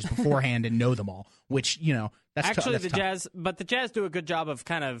counters beforehand and know them all, which, that's actually that's the tough. Jazz, but the Jazz do a good job of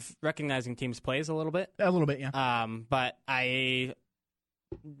kind of recognizing teams' plays a little bit. A little bit, yeah. But I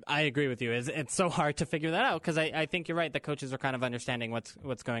agree with you. It's so hard to figure that out because I think you're right. The coaches are kind of understanding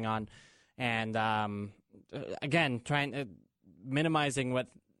what's going on, and again, minimizing what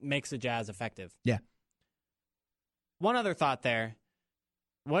makes the Jazz effective. Yeah. One other thought there.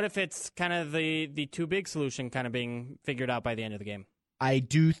 What if it's kind of the too big solution kind of being figured out by the end of the game? I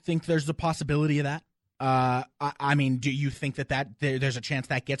do think there's a possibility of that. I mean, do you think that there's a chance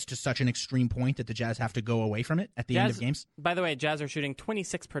that gets to such an extreme point that the Jazz have to go away from it at the end of games? By the way, Jazz are shooting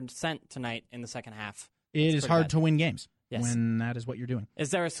 26% tonight in the second half. It is hard to win games when that is what you're doing.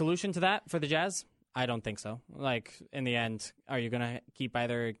 Is there a solution to that for the Jazz? I don't think so. Like, in the end, are you going to keep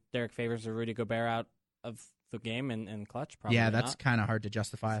either Derek Favors or Rudy Gobert out of the game in clutch? Probably that's kind of hard to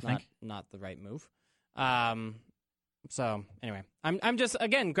justify, I think. Not the right move. So, anyway, I'm just,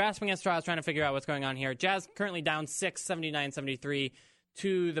 again, grasping at straws, trying to figure out what's going on here. Jazz currently down 6, 79-73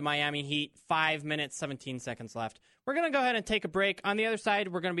 to the Miami Heat. 5 minutes, 17 seconds left. We're going to go ahead and take a break. On the other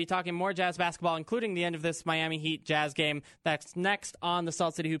side, we're going to be talking more Jazz basketball, including the end of this Miami Heat Jazz game. That's next on the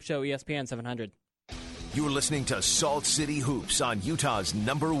Salt City Hoop Show, ESPN 700. You're listening to Salt City Hoops on Utah's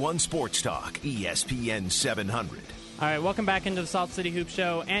 #1 sports talk, ESPN 700. All right, welcome back into the Salt City Hoop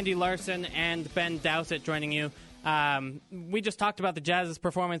Show. Andy Larsen and Ben Dowsett joining you. We just talked about the Jazz's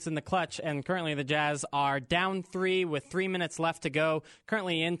performance in the clutch, and currently the Jazz are down 3 with 3 minutes left to go,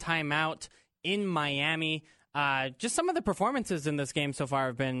 currently in timeout in Miami. Just some of the performances in this game so far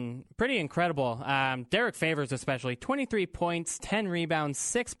have been pretty incredible. Derek Favors especially, 23 points, 10 rebounds,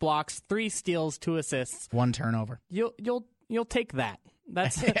 6 blocks, 3 steals, 2 assists. 1 turnover. You'll take that.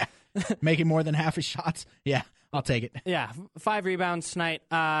 That's making more than half his shots. Yeah, I'll take it. Yeah, 5 rebounds tonight.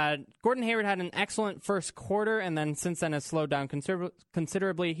 Gordon Hayward had an excellent first quarter, and then since then has slowed down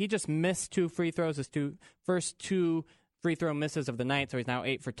considerably. He just missed 2 free throws, his first 2 free throw misses of the night, so he's now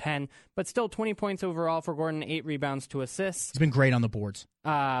 8 for 10. But still 20 points overall for Gordon, 8 rebounds, 2 assists. He's been great on the boards.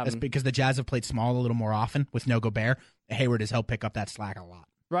 That's because the Jazz have played small a little more often with no Gobert. Hayward has helped pick up that slack a lot.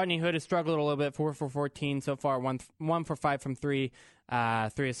 Rodney Hood has struggled a little bit, 4 for 14 so far, 1 for 5 from 3,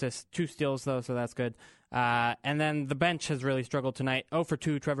 3 assists, 2 steals though, so that's good. And then the bench has really struggled tonight. 0 for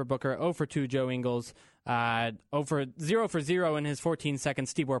 2 Trevor Booker, 0 for 2 Joe Ingles, 0 for 0 in his 14-second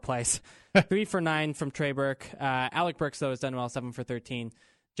Stibor place, 3 for 9 from Trey Burke. Alec Burks though has done well, 7 for 13.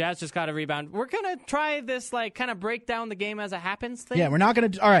 Jazz just got a rebound. We're going to try this, kind of break down the game as it happens thing. Yeah, we're not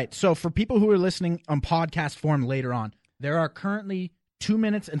going to. All right, so for people who are listening on podcast form later on, there are currently 2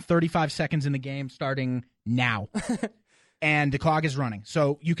 minutes and 35 seconds in the game starting now. And the clock is running.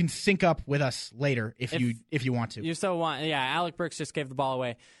 So you can sync up with us later if you want to. You so want. Yeah, Alec Burks just gave the ball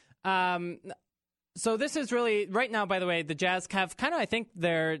away. So this is really, right now, by the way, the Jazz have kind of, I think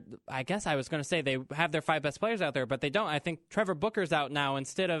I guess I was going to say they have their 5 best players out there, but they don't. I think Trevor Booker's out now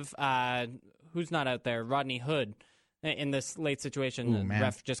instead of, who's not out there, Rodney Hood in this late situation. Ooh, man.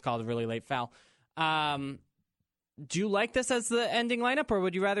 Ref just called a really late foul. Do you like this as the ending lineup, or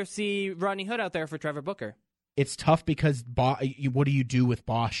would you rather see Rodney Hood out there for Trevor Booker? It's tough because what do you do with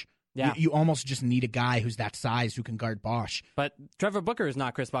Bosch? Yeah. You almost just need a guy who's that size who can guard Bosch. But Trevor Booker is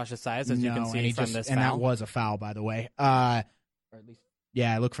not Chris Bosch's size, as you can see from this foul. And that was a foul, by the way. Or at least,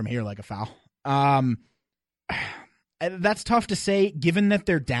 yeah, I look from here like a foul. That's tough to say, given that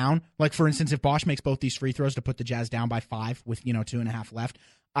they're down. Like, for instance, if Bosch makes both these free throws to put the Jazz down by 5 with 2.5 left,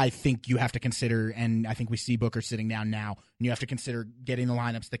 I think you have to consider, and I think we see Booker sitting down now, and you have to consider getting the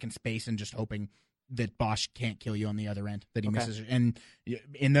lineups that can space and just hoping that Bosch can't kill you on the other end, that he misses. And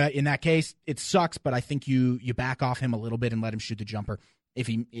in that case, it sucks, but I think you back off him a little bit and let him shoot the jumper. If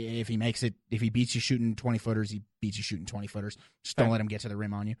he makes it, if he beats you shooting 20-footers, he beats you shooting 20-footers. Just don't let him get to the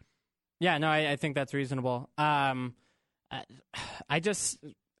rim on you. Yeah, no, I think that's reasonable.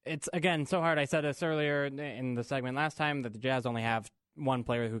 It's, again, so hard. I said this earlier in the segment last time that the Jazz only have one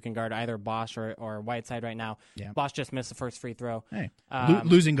player who can guard either Bosch or Whiteside right now. Yeah. Bosch just missed the first free throw. Hey,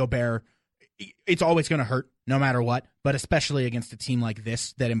 losing Gobert, it's always going to hurt no matter what, but especially against a team like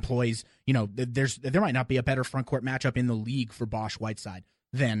this that employs, there might not be a better front court matchup in the league for Bosch Whiteside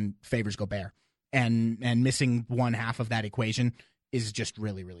than Favors Gobert. And missing one half of that equation is just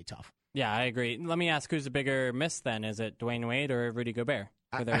really, really tough. Yeah, I agree. Let me ask, who's the bigger miss then? Is it Dwayne Wade or Rudy Gobert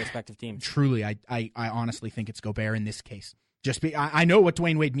for their respective teams? Truly, I honestly think it's Gobert in this case. I know what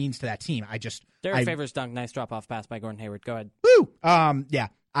Dwayne Wade means to that team. Derek Favors dunk, nice drop-off pass by Gordon Hayward. Go ahead. Woo! Yeah.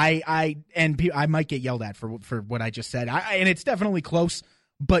 I might get yelled at for what I just said. And it's definitely close,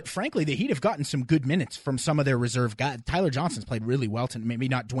 But frankly, the Heat have gotten some good minutes from some of their reserve guys. Tyler Johnson's played really well. Maybe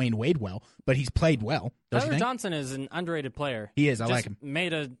not Dwayne Wade well, but he's played well. Tyler Johnson is an underrated player. He is. I like him.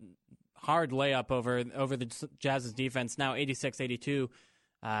 Made a hard layup over the Jazz's defense. Now 86-82,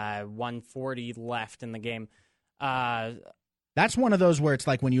 140 left in the game. That's one of those where it's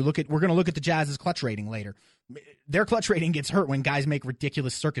like when you look at, we're going to look at the Jazz's clutch rating later. Their clutch rating gets hurt when guys make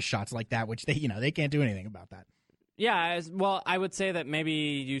ridiculous circus shots like that, which they can't do anything about that. Yeah, well, I would say that maybe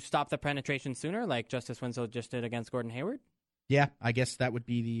you stop the penetration sooner, like Justice Winslow just did against Gordon Hayward. Yeah, I guess that would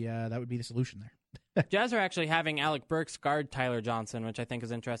be the solution there. Jazz are actually having Alec Burks guard Tyler Johnson, which I think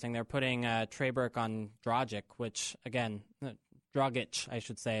is interesting. They're putting Trey Burke on Dragic, which again, Dragic, I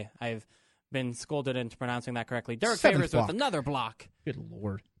should say. I've been scolded into pronouncing that correctly. Derek Favors with another block. Good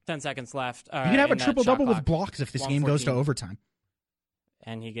Lord. 10 seconds left. You can have a triple-double with blocks if this game goes to overtime.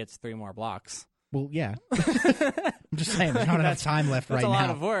 And he gets 3 more blocks. Well, yeah. I'm just saying, there's not enough time left right now. That's a lot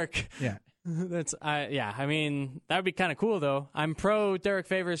of work. Yeah. I mean, that would be kind of cool, though. I'm pro Derek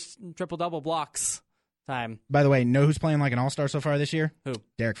Favors triple-double blocks time. By the way, know who's playing like an all-star so far this year? Who?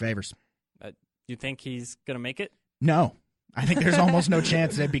 Derek Favors. You think he's going to make it? No. I think there's almost no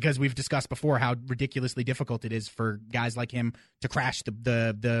chance that, because we've discussed before how ridiculously difficult it is for guys like him to crash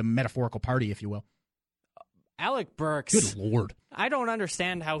the metaphorical party, if you will. Alec Burks. Good Lord. I don't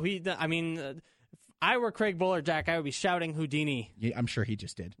understand how if I were Craig Bolerjack, I would be shouting Houdini. Yeah, I'm sure he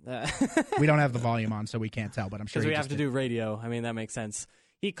just did. We don't have the volume on, so we can't tell, but I'm sure he just did. Because we have to do radio. I mean, that makes sense.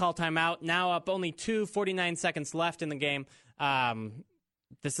 He called timeout. Now up only 49 seconds left in the game.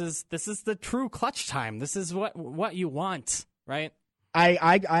 This is the true clutch time. This is what you want, right?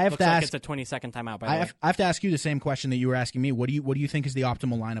 I have to ask. It's a 20-second timeout. By the way, I have to ask you the same question that you were asking me. What do you think is the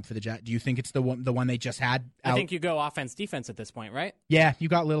optimal lineup for the Jazz? Do you think it's the one they just had? I think you go offense defense at this point, right? Yeah, you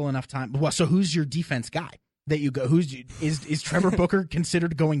got little enough time. Well, so who's your defense guy that you go? Is Trevor Booker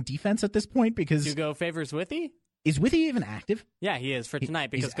considered going defense at this point? Because you go Favors Withy. Is Withy even active? Yeah, he is for tonight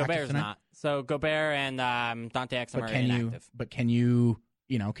because Gobert's not. So Gobert and Dante Exum are inactive. But can you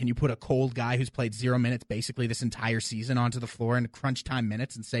put a cold guy who's played 0 minutes basically this entire season onto the floor in crunch time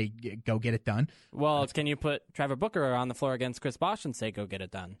minutes and say, go get it done? Well, can you put Trevor Booker on the floor against Chris Bosh and say, go get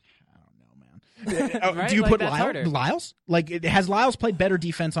it done? I don't know, man. Right? Do you like, put Lyles? Like, has Lyles played better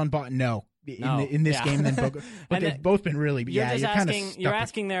defense on Bot? No. In this game than Booker. But they've both been really, you're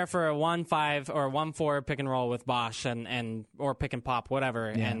asking there for a 1-5 or 1-4 pick and roll with Bosh or pick and pop, whatever,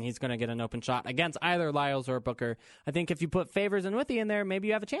 and he's going to get an open shot against either Lyles or Booker. I think if you put Favors and Withy in there, maybe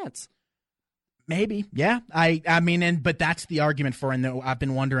you have a chance. Maybe, yeah. But that's the argument for, and I've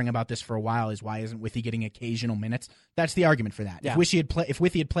been wondering about this for a while, is why isn't Withy getting occasional minutes? That's the argument for that. Yeah. If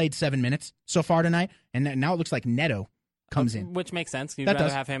Withy had played 7 minutes so far tonight, and now it looks like Neto comes in. Which makes sense. You'd rather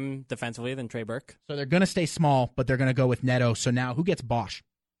have him defensively than Trey Burke. So they're going to stay small, but they're going to go with Neto. So now who gets Bosh?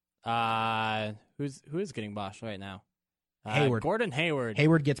 Who is getting Bosh right now? Hayward. Gordon Hayward.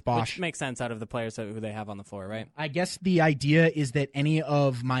 Hayward gets Bosh. Which makes sense out of the players who they have on the floor, right? I guess the idea is that any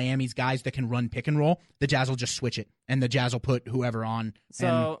of Miami's guys that can run pick and roll, the Jazz will just switch it, and the Jazz will put whoever on,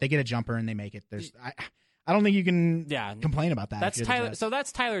 and they get a jumper and they make it. I don't think you can complain about that.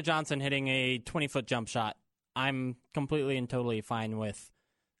 That's Tyler Johnson hitting a 20-foot jump shot. I'm completely and totally fine with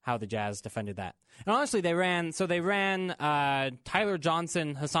how the Jazz defended that. And honestly, they ran Tyler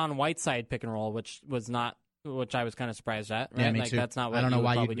Johnson, Hassan Whiteside pick and roll, which I was kind of surprised at. Right? Yeah, me too. That's not what I don't know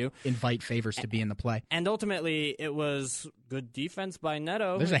why you do. Invite Favors to be in the play. And ultimately, it was good defense by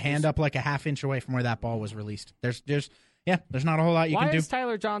Neto. There's a hand up like a half inch away from where that ball was released. There's not a whole lot you can do. Why is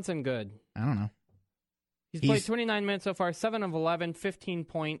Tyler Johnson good? I don't know. He's played 29 minutes so far, 7 of 11, 15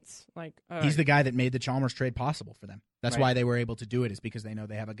 points. He's the guy that made the Chalmers trade possible for them. That's why they were able to do it, is because they know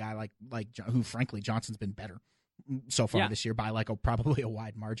they have a guy like who, frankly, Johnson's been better so far this year by probably a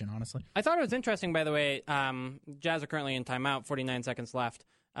wide margin, honestly. I thought it was interesting, by the way. Jazz are currently in timeout, 49 seconds left.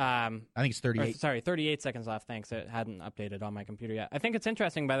 I think it's 38. 38 seconds left. Thanks. It hadn't updated on my computer yet. I think it's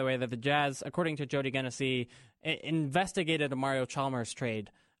interesting, by the way, that the Jazz, according to Jody Genessee, investigated a Mario Chalmers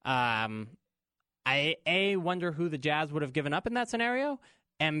trade. I wonder who the Jazz would have given up in that scenario,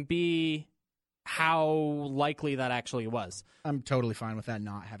 and B, how likely that actually was. I'm totally fine with that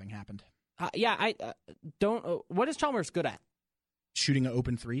not having happened. I don't. What is Chalmers good at? Shooting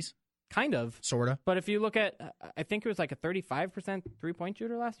open threes. Kind of. Sort of. But if you look at, I think it was like a 35% three-point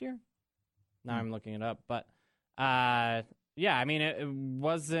shooter last year. Now I'm looking it up. But, it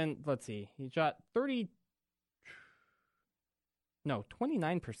wasn't, let's see. He shot 29%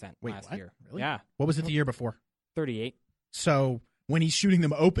 last year. Really? Yeah. What was it the year before? 38. So when he's shooting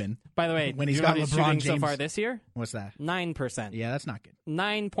them open. By the way, when he's you know got what he's LeBron shooting James so far this year? What's that? 9%. Yeah, that's not good.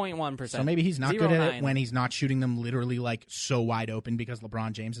 9.1%. So maybe he's not good at it when he's not shooting them literally like so wide open because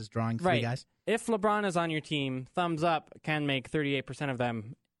LeBron James is drawing three guys. If LeBron is on your team, thumbs up can make 38% of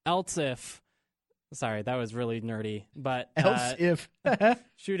them. Else if, sorry, that was really nerdy, but else if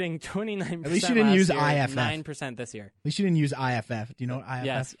shooting 29%. At least you didn't use year, IFF. 9% this year. At least you didn't use IFF. Do you know what IFF?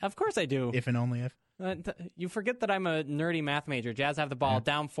 Yes, of course I do. If and only if. You forget that I'm a nerdy math major. Jazz have the ball,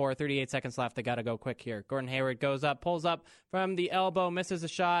 down 4, 38 seconds left. They got to go quick here. Gordon Hayward goes up, pulls up from the elbow, misses a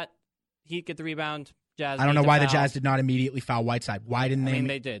shot. Heat get the rebound. Jazz. I don't know why the Jazz did not immediately foul Whiteside. Why didn't they? I mean,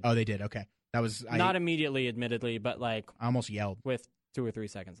 they did. Oh, they did. Okay, that was not immediately, admittedly, but like I almost yelled with 2 or 3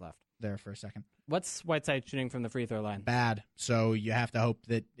 seconds left there for a second. What's Whiteside shooting from the free throw line? Bad. So you have to hope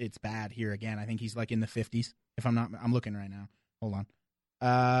that it's bad here again. I think he's like in the 50s. If I'm not, I'm looking right now. Hold on.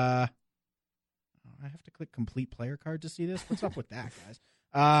 I have to click complete player card to see this. What's up with that, guys?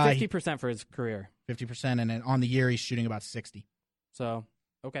 50% for his career. 50%, and then on the year he's shooting about 60. So,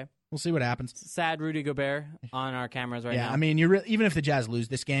 okay. We'll see what happens. Sad Rudy Gobert on our cameras right now. Yeah, I mean, even if the Jazz lose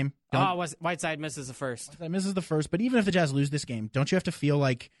this game... Whiteside misses the first. Whiteside misses the first, but even if the Jazz lose this game, don't you have to feel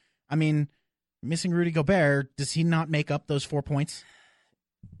like, I mean, missing Rudy Gobert, does he not make up those 4 points?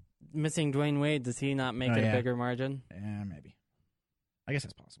 Missing Dwayne Wade, does he not make it a bigger margin? Yeah, maybe. I guess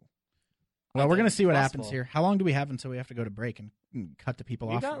that's possible. Well, we're going to see what happens here. How long do we have until we have to go to break and cut the people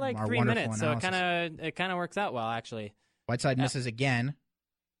off? We got like our 3 minutes, analysis? so it kind of works out well, actually. Whiteside misses again.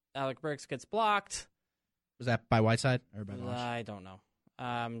 Alec Burks gets blocked. Was that by Whiteside or by Bosch? I don't know.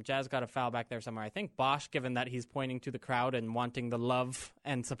 Jazz got a foul back there somewhere. I think Bosch, given that he's pointing to the crowd and wanting the love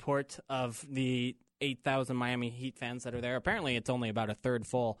and support of the 8,000 Miami Heat fans that are there. Apparently, it's only about a third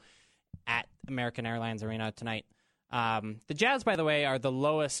full at American Airlines Arena tonight. The Jazz, by the way, are the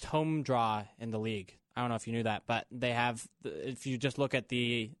lowest home draw in the league. I don't know if you knew that, but they have, if you just look at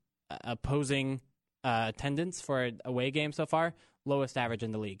the opposing attendance for an away game so far, lowest average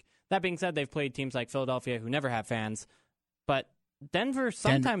in the league. That being said, they've played teams like Philadelphia who never have fans, but Denver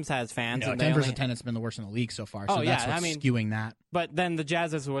sometimes has fans. No, Denver's attendance has been the worst in the league so far, so that's what's skewing that. But then the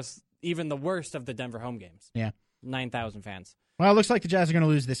Jazz's was even the worst of the Denver home games. Yeah. 9,000 fans. Well, it looks like the Jazz are going to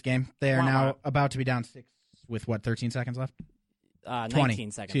lose this game. They are now about to be down 6 with, 13 seconds left?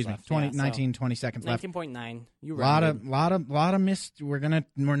 19 seconds left. 20 seconds left. 19.9. You lot of missed. We're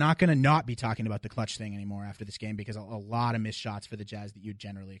not gonna not be talking about the clutch thing anymore after this game because a lot of missed shots for the Jazz that you'd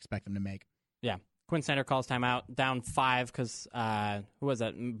generally expect them to make. Yeah. Quinn Snyder calls timeout, down 5 because who was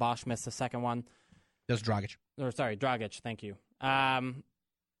that? Bosch missed the second one. That was Dragic. Dragic. Thank you. I'm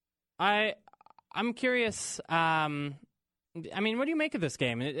curious. I mean, what do you make of this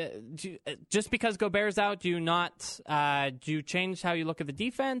game? Just because Gobert's out, do you change how you look at the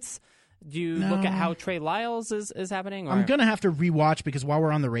defense? Do you look at how Trey Lyles is happening? Or? I'm gonna have to rewatch because while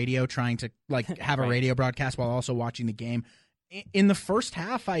we're on the radio trying to have a radio broadcast while also watching the game, in the first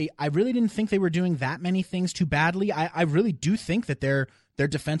half, I really didn't think they were doing that many things too badly. I really do think that their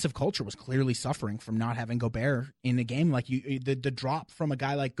defensive culture was clearly suffering from not having Gobert in the game. Like the drop from a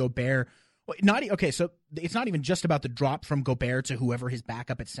guy like Gobert. So it's not even just about the drop from Gobert to whoever his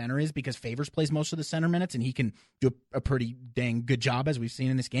backup at center is because Favors plays most of the center minutes and he can do a pretty dang good job as we've seen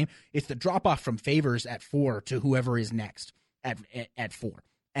in this game. It's the drop off from Favors at 4 to whoever is next at 4.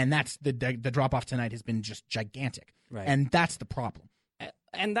 And that's the drop off tonight has been just gigantic. Right. And that's the problem.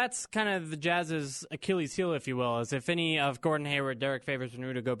 And that's kind of the Jazz's Achilles heel, if you will, is if any of Gordon Hayward, Derek Favors, and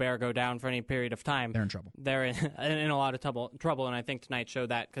Rudy Gobert go down for any period of time, they're in trouble. They're in a lot of trouble, and I think tonight showed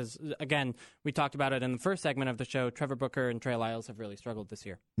that because, again, we talked about it in the first segment of the show. Trevor Booker and Trey Lyles have really struggled this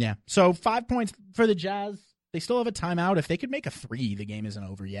year. Yeah. So 5 points for the Jazz. They still have a timeout. If they could make a 3, the game isn't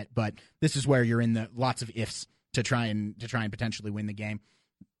over yet. But this is where you're in the lots of ifs to try and potentially win the game.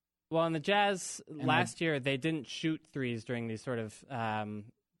 Well, in the Jazz last year, they didn't shoot threes during these sort of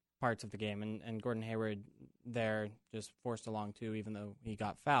parts of the game, and Gordon Hayward there just forced along too, even though he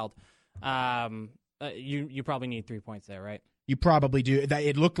got fouled. You probably need 3 points there, right? You probably do.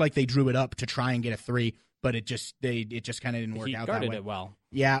 It looked like they drew it up to try and get a 3, but it just kind of didn't work out that way. He guarded it well.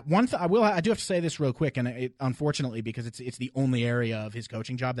 Yeah, I do have to say this real quick, and unfortunately because it's the only area of his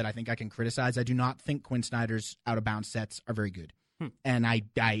coaching job that I think I can criticize. I do not think Quinn Snyder's out of bounds sets are very good. And I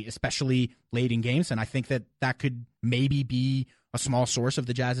especially late in games, and I think that could maybe be a small source of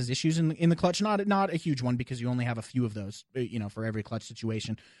the Jazz's issues in the clutch. Not a huge one because you only have a few of those, for every clutch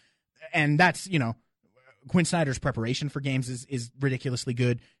situation. And that's, Quinn Snyder's preparation for games is ridiculously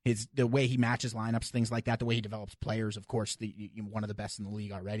good. The way he matches lineups, things like that, the way he develops players, of course, one of the best in the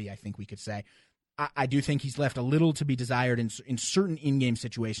league already, I think we could say. I do think he's left a little to be desired in certain in-game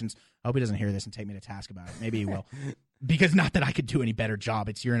situations. I hope he doesn't hear this and take me to task about it. Maybe he will. because not that I could do any better job.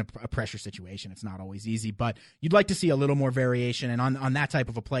 You're in a pressure situation. It's not always easy, but you'd like to see a little more variation. And on that type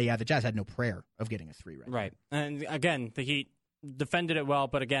of a play, the Jazz had no prayer of getting a 3 right. And again, the Heat defended it well,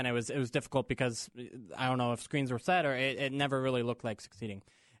 but again, it was difficult because I don't know if screens were set or it never really looked like succeeding.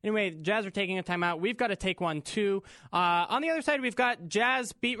 Anyway, Jazz are taking a timeout. We've got to take one, too. On the other side, we've got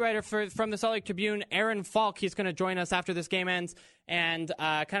Jazz beat writer from the Salt Lake Tribune, Aaron Falk. He's going to join us after this game ends and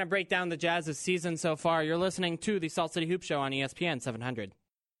kind of break down the Jazz's season so far. You're listening to the Salt City Hoop Show on ESPN 700.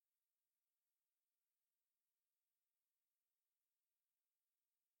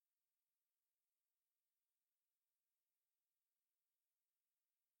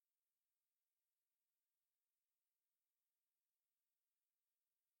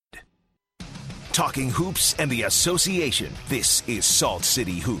 Talking hoops and the association. This is Salt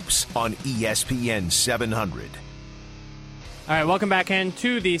City Hoops on ESPN 700. All right, welcome back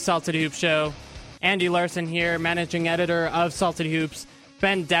into the Salt City Hoops Show. Andy Larsen here, managing editor of Salt City Hoops.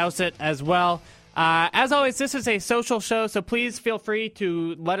 Ben Dowsett as well. As always, this is a social show, so please feel free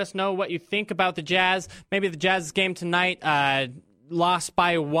to let us know what you think about the Jazz. Maybe the Jazz's game tonight, lost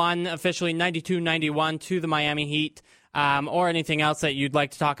by 1, officially 92-91 to the Miami Heat. Or anything else that you'd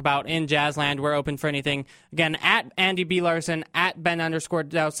like to talk about in Jazzland. We're open for anything. Again, at Andy B. Larsen, at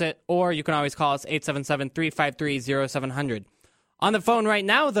Ben_Dowsett, or you can always call us 877-353-0700. On the phone right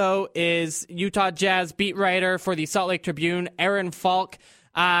now, though, is Utah Jazz beat writer for the Salt Lake Tribune, Aaron Falk.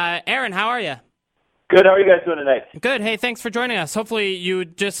 Aaron, how are you? Good. How are you guys doing tonight? Good. Hey, thanks for joining us. Hopefully you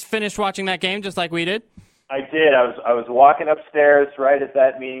just finished watching that game just like we did. I did. I was walking upstairs right as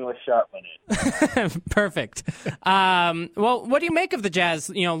that meaningless shot went in. Perfect. Well, what do you make of the Jazz?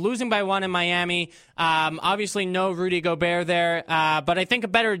 Losing by 1 in Miami. Obviously, no Rudy Gobert there, but I think a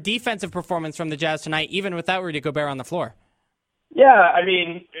better defensive performance from the Jazz tonight, even without Rudy Gobert on the floor. Yeah, I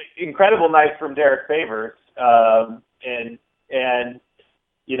mean, incredible night from Derek Favors, and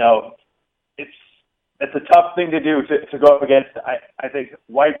it's a tough thing to do to go up against. I think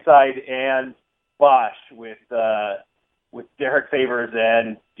Whiteside and Bosh with Derek Favors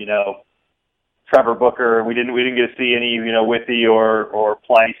and Trevor Booker. We didn't get to see any Withy or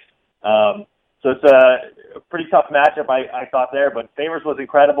Plyce. So it's a pretty tough matchup I thought there. But Favors was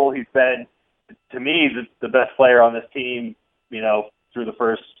incredible. He's been, to me, the best player on this team. Through the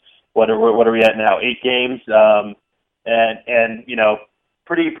first what are we at now? 8 games. And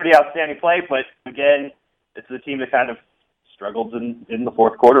pretty outstanding play. But again, it's a team that kind of struggled in the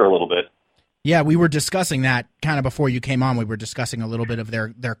fourth quarter a little bit. Yeah, we were discussing that kind of before you came on. We were discussing a little bit of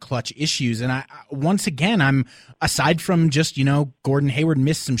their clutch issues. And once again, I'm aside from just, Gordon Hayward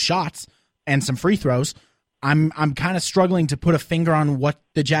missed some shots and some free throws, I'm kind of struggling to put a finger on what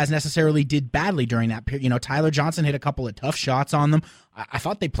the Jazz necessarily did badly during that period. Tyler Johnson hit a couple of tough shots on them. I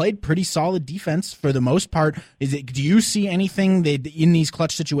thought they played pretty solid defense for the most part. Do you see anything in these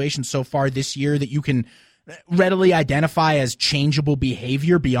clutch situations so far this year that you can readily identify as changeable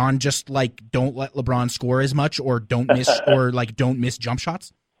behavior beyond just don't let LeBron score as much or don't miss don't miss jump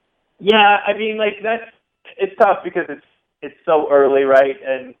shots? Yeah, I mean it's tough because it's so early, right?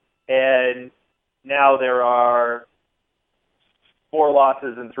 And now there are 4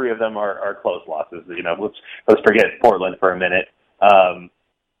 losses and 3 of them are close losses. Let's forget Portland for a minute. But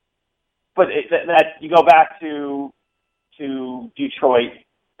that you go back to Detroit.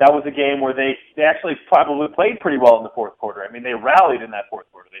 That was a game where they actually probably played pretty well in the fourth quarter. I mean, they rallied in that fourth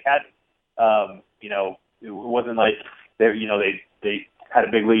quarter. They had, it wasn't like they had a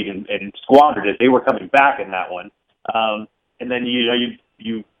big lead and squandered it. They were coming back in that one. And then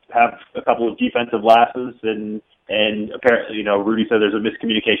you have a couple of defensive lapses and apparently Rudy said there's a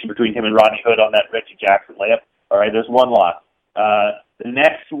miscommunication between him and Rodney Hood on that Reggie Jackson layup. All right, there's one loss. The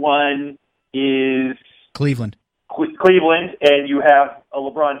next one is Cleveland, and you have a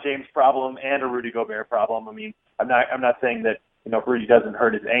LeBron James problem and a Rudy Gobert problem. I mean, I'm not saying that if Rudy doesn't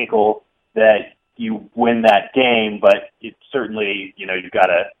hurt his ankle that you win that game, but it's certainly you've got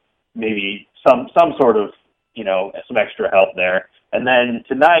to maybe some sort of some extra help there. And then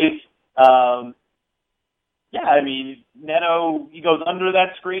tonight, I mean Neto, he goes under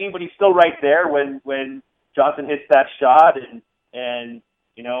that screen, but he's still right there when Johnson hits that shot, and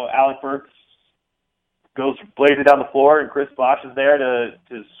Alec Burks goes blazing down the floor, and Chris Bosh is there to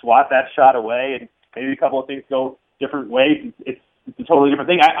swat that shot away, and maybe a couple of things go different ways. It's a totally different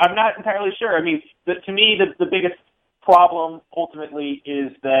thing. I'm not entirely sure. I mean, to me, the biggest problem ultimately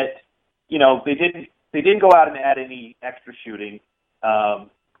is that they didn't go out and add any extra shooting,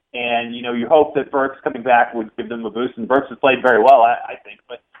 and you hope that Burks coming back would give them a boost, and Burks has played very well, I think,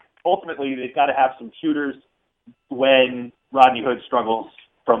 but ultimately they've got to have some shooters when Rodney Hood struggles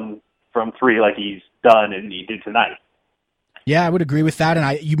from 3 like he's done and he did tonight. Yeah, I would agree with that.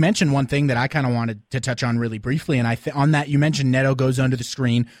 And you mentioned one thing that I kind of wanted to touch on really briefly. And on that, you mentioned Neto goes under the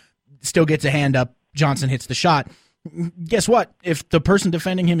screen, still gets a hand up, Johnson hits the shot. Guess what? If the person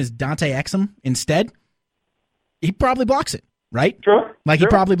defending him is Dante Exum instead, he probably blocks it, right? Sure. He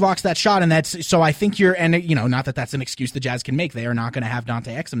probably blocks that shot. And so I think not that that's an excuse the Jazz can make. They are not going to have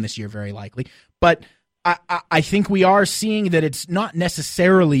Dante Exum this year, very likely. But I think we are seeing that it's not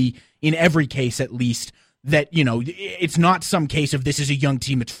necessarily, in every case at least, that, it's not some case of this is a young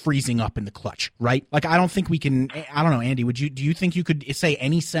team that's freezing up in the clutch, right? I don't think we can, I don't know, Andy, do you think you could say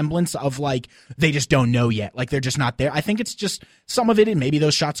any semblance of they just don't know yet? They're just not there. I think it's just some of it, and maybe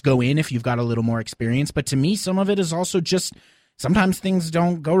those shots go in if you've got a little more experience. But to me, some of it is also just sometimes things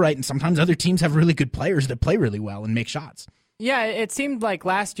don't go right, and sometimes other teams have really good players that play really well and make shots. Yeah, it seemed like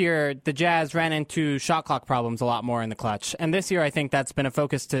last year the Jazz ran into shot clock problems a lot more in the clutch. And this year I think that's been a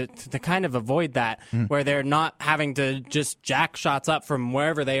focus to kind of avoid that, where they're not having to just jack shots up from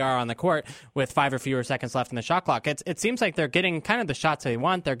wherever they are on the court with 5 or fewer seconds left in the shot clock. It seems like they're getting kind of the shots they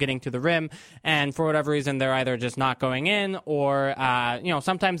want. They're getting to the rim, and for whatever reason they're either just not going in or,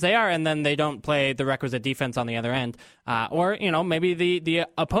 sometimes they are, and then they don't play the requisite defense on the other end. Or maybe the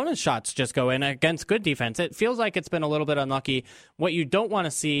opponent's shots just go in against good defense. It feels like it's been a little bit unlucky. What you don't want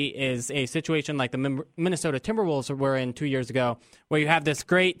to see is a situation like the Minnesota Timberwolves were in 2 years ago, where you have this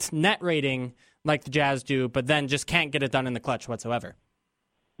great net rating like the Jazz do, but then just can't get it done in the clutch whatsoever.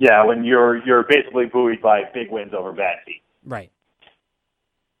 Yeah, when you're basically buoyed by big wins over bad teams. Right.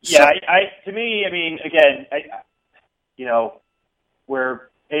 Yeah, to me, again, we're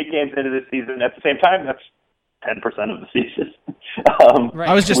 8 games into this season. At the same time, that's 10% of the season. Right.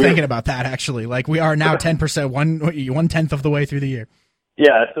 I was just thinking about that, actually. we are now 10%, 1/10 of the way through the year.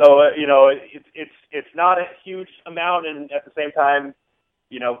 Yeah, so it's not a huge amount, and at the same time,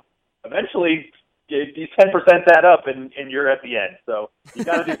 eventually these 10% add up, and you're at the end. So you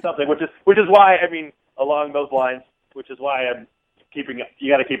got to do something, which is why along those lines, which is why you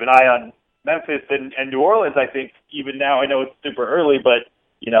got to keep an eye on Memphis and New Orleans. I think even now, I know it's super early, but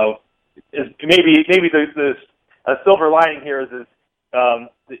maybe the silver lining here is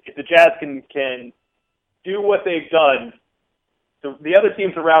if the Jazz can do what they've done, the other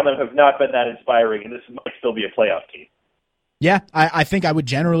teams around them have not been that inspiring, and this might still be a playoff team. Yeah, I think I would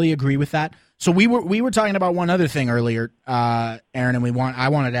generally agree with that. So we were talking about one other thing earlier, Aaron, and I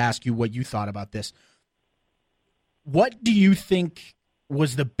wanted to ask you what you thought about this. What do you think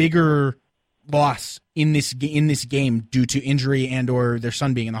was the bigger loss in this game due to injury and or their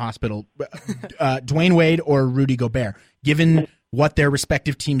son being in the hospital, Dwayne Wade or Rudy Gobert, given what their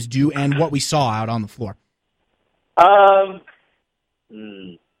respective teams do and what we saw out on the floor?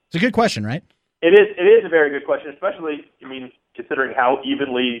 It's a good question, right? It is a very good question, especially, considering how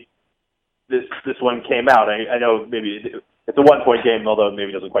evenly this one came out. I know maybe it's a 1-point game, although maybe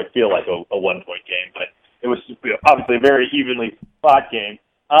it doesn't quite feel like a 1-point game, but it was obviously a very evenly fought game.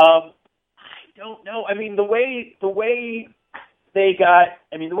 Don't know. The way they got,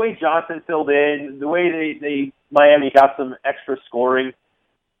 the way Johnson filled in, the way they Miami got some extra scoring,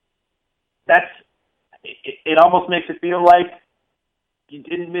 it almost makes it feel like you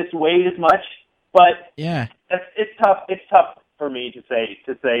didn't miss Wade as much. But yeah, it's tough. It's tough for me to say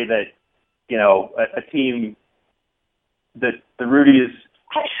that a team that the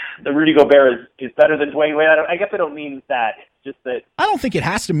Rudy Gobert is better than Dwayne Wade. I guess I don't mean that. It's just that I don't think it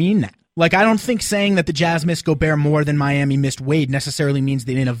has to mean that. I don't think saying that the Jazz missed Gobert more than Miami missed Wade necessarily means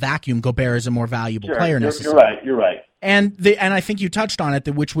that in a vacuum, Gobert is a more valuable player necessarily. You're right. And I think you touched on it,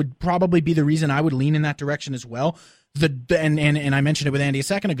 which would probably be the reason I would lean in that direction as well. And I mentioned it with Andy a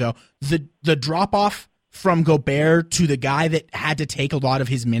second ago. The drop off from Gobert to the guy that had to take a lot of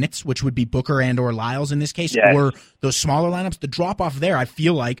his minutes, which would be Booker and or Lyles in this case, or those smaller lineups. The drop off there, I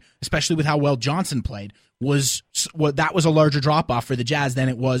feel like, especially with how well Johnson played, was a larger drop off for the Jazz than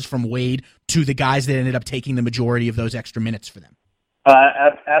it was from Wade to the guys that ended up taking the majority of those extra minutes for them.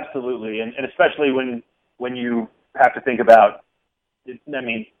 Absolutely, and especially when you have to think about,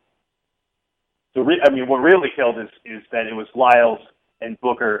 what really killed is that it was Lyles and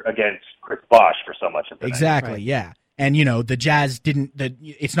Booker against Chris Bosh for so much of the exactly, night. Right. Yeah. And, the Jazz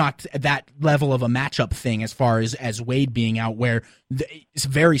it's not that level of a matchup thing as far as Wade being out, where it's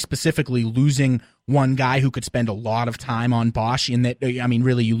very specifically losing one guy who could spend a lot of time on Bosh in that,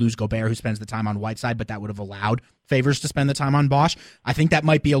 really you lose Gobert who spends the time on Whiteside, but that would have allowed Favors to spend the time on Bosh. I think that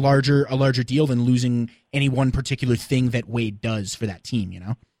might be a larger deal than losing any one particular thing that Wade does for that team,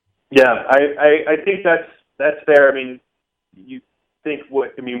 Yeah, I think that's fair. You think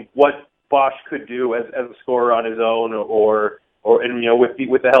what Bosh could do as a scorer on his own, or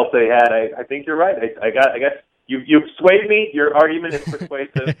with the help they had. I think you're right. I guess you've swayed me. Your argument is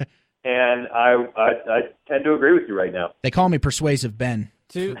persuasive, and I tend to agree with you right now. They call me Persuasive Ben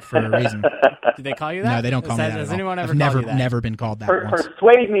for a reason. Did they call you that? No, they don't call me that. Has at anyone all. ever I've called you that? never been called that. Once.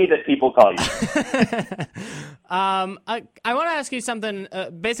 Persuade me that people call you. I want to ask you something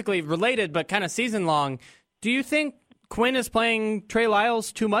basically related, but kind of season long. Do you think Quinn is playing Trey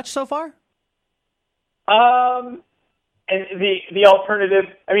Lyles too much so far? And the alternative,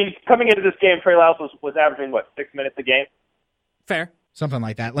 I mean, coming into this game, Trey Lyles was averaging, 6 minutes a game? Fair. Something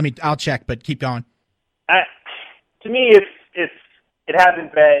like that. I'll check, but keep going. To me, it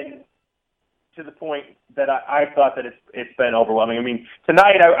hasn't been to the point that I thought that it's been overwhelming. I mean,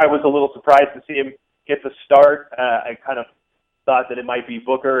 tonight I was a little surprised to see him get the start. I kind of thought that it might be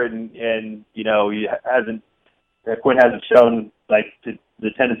Booker, and Quinn hasn't shown the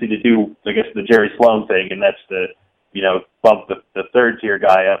tendency to do, I guess, the Jerry Sloan thing, and that's the bump the third tier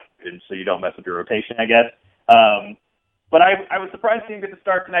guy up, and so you don't mess with your rotation, I guess. But I was surprised he didn't get the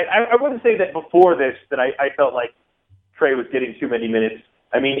start tonight. I wouldn't say that before this that I felt like Trey was getting too many minutes.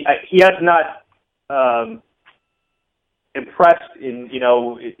 I mean, he has not impressed in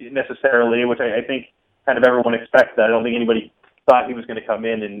necessarily, which I think kind of everyone expects that. I don't think anybody thought he was going to come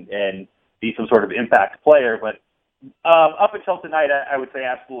in and be some sort of impact player, but up until tonight, I would say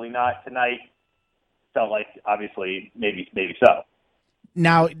absolutely not. Tonight felt like obviously maybe so.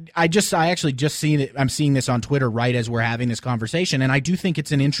 Now, I actually just seen it. I'm seeing this on Twitter right as we're having this conversation, and I do think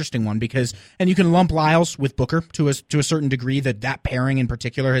it's an interesting one because, and you can lump Lyles with Booker to a certain degree. That pairing in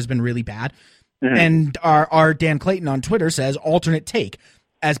particular has been really bad. Mm-hmm. And our Dan Clayton on Twitter says alternate take: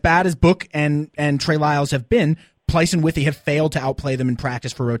 as bad as Book and Trey Lyles have been, Plyce and Withey have failed to outplay them in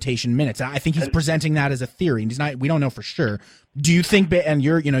practice for rotation minutes. I think he's presenting that as a theory. He's not. We don't know for sure. Do you think? And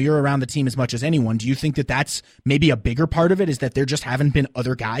you're around the team as much as anyone. Do you think that that's maybe a bigger part of it? Is that there just haven't been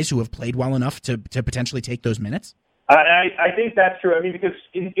other guys who have played well enough to potentially take those minutes? I think that's true. I mean, because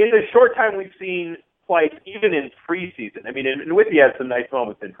in the short time we've seen Plyce, even in preseason. I mean, and Withey had some nice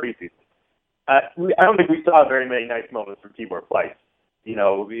moments in preseason. I don't think we saw very many nice moments from Tibor Plyce. In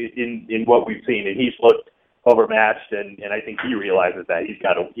what we've seen, and he's looked overmatched, and I think he realizes that he's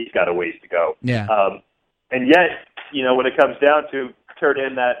got a ways to go. Yeah. And yet, when it comes down to turn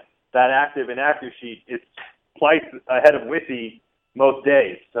in that active and active sheet, it's Plyce ahead of Withey most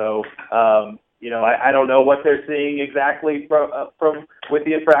days. So, I don't know what they're seeing exactly from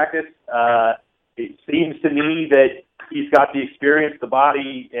Withey in practice. It seems to me that he's got the experience, the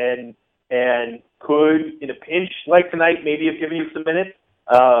body, and could, in a pinch like tonight, maybe have given you some minutes.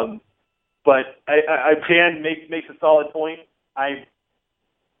 But Jan makes a solid point. I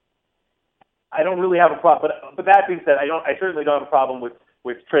don't really have a problem, but that being said, I certainly don't have a problem with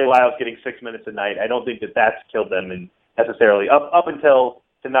Trey Lyles getting 6 minutes a night. I don't think that's killed them, and necessarily up until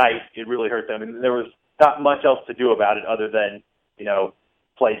tonight, it really hurt them, and there was not much else to do about it other than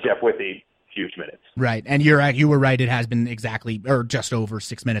play Jeff Withey huge minutes. Right, and you were right. It has been exactly or just over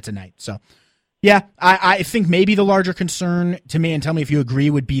 6 minutes a night. So. Yeah, I think maybe the larger concern to me, and tell me if you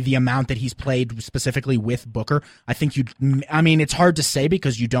agree, would be the amount that he's played specifically with Booker. I think it's hard to say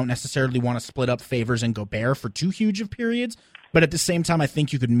because you don't necessarily want to split up Favors and Gobert for too huge of periods, but at the same time, I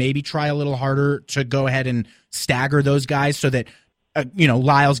think you could maybe try a little harder to go ahead and stagger those guys so that,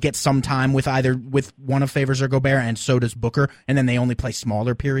 Lyles gets some time with one of Favors or Gobert, and so does Booker, and then they only play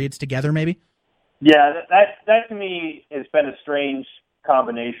smaller periods together, maybe? Yeah, that to me has been a strange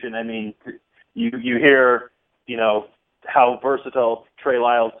combination. I mean, You hear, how versatile Trey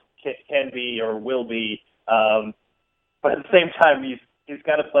Lyles can be or will be, but at the same time, he's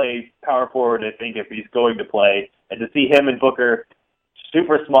got to play power forward. I think if he's going to play, and to see him and Booker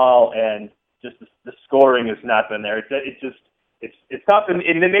super small and just the scoring has not been there. It's tough, and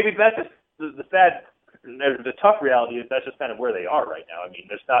then maybe that's just the tough reality is that's just kind of where they are right now. I mean,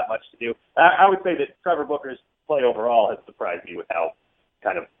 there's not much to do. I would say that Trevor Booker's play overall has surprised me with how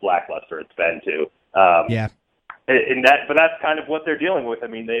kind of lackluster it's been too. Yeah. But that's kind of what they're dealing with. I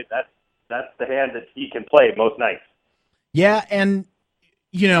mean, that's the hand that he can play most nights. Yeah, and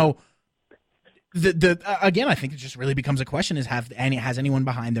again, I think it just really becomes a question: has anyone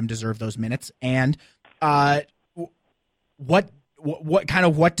behind them deserve those minutes? And what can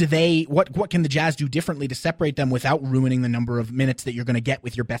the Jazz do differently to separate them without ruining the number of minutes that you're going to get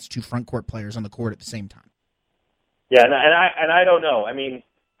with your best two front court players on the court at the same time? Yeah, and I don't know. I mean,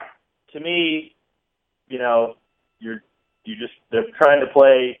 to me, they're trying to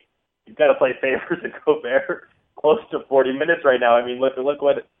play. You've got to play Favors and Gobert close to 40 minutes right now. I mean, look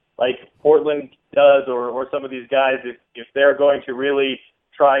what Portland does, or some of these guys. If they're going to really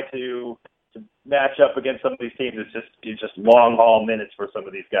try to match up against some of these teams, it's just long haul minutes for some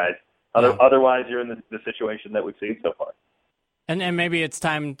of these guys. Otherwise, you're in the situation that we've seen so far. And maybe it's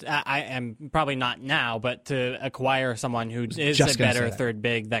time, I am probably not now, but to acquire someone who is a better third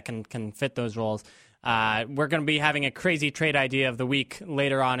big that can fit those roles. We're going to be having a crazy trade idea of the week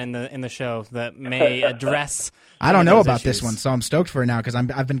later on in the show that may address. I don't know about this one, so I'm stoked for it now because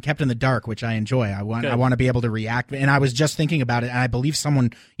I've been kept in the dark, which I enjoy. I want to be able to react, and I was just thinking about it, and I believe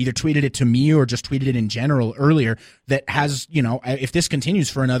someone either tweeted it to me or just tweeted it in general earlier that has, if this continues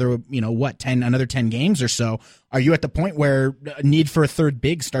for another, another 10 games or so, are you at the point where need for a third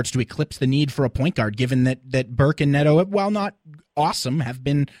big starts to eclipse the need for a point guard, given that Burke and Neto, while not awesome, have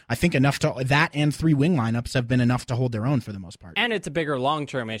been, I think, enough to, that and 3 wing lineups have been enough to hold their own for the most part. And it's a bigger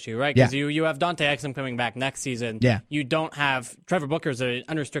long-term issue, right? Because you have Dante Exum coming back next season. Yeah. You don't have, Trevor Booker's an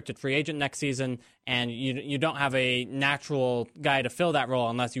unrestricted free agent next season, and you don't have a natural guy to fill that role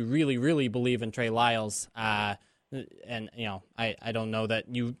unless you really, really believe in Trey Lyles. And I don't know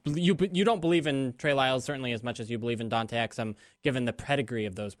that you don't believe in Trey Lyles certainly as much as you believe in Dante Exum, given the pedigree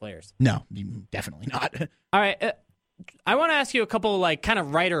of those players. No, definitely not. All right, I want to ask you a couple kind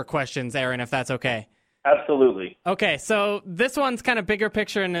of writer questions, Aaron, if that's okay. Absolutely. Okay, so this one's kind of bigger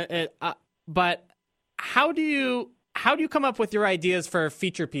picture, but how do you come up with your ideas for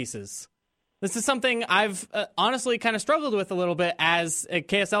feature pieces? This is something I've honestly kind of struggled with a little bit as a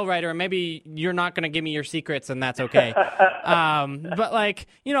KSL writer, and maybe you're not going to give me your secrets, and that's okay. But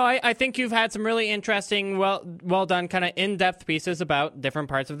I think you've had some really interesting, well done, kind of in-depth pieces about different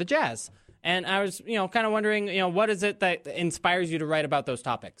parts of the Jazz. And I was, kind of wondering, what is it that inspires you to write about those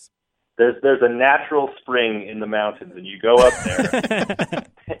topics? There's a natural spring in the mountains, and you go up there,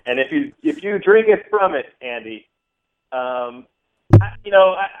 and if you drink it from it, Andy. I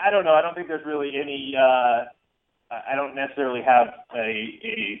don't know. I don't think there's really any. I don't necessarily have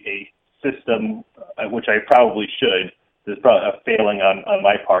a system, which I probably should. There's probably a failing on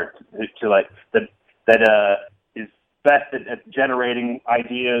my part to that is best at generating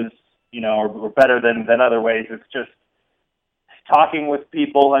ideas, or better than other ways. It's just talking with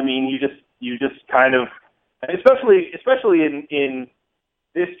people. I mean, you just kind of, especially in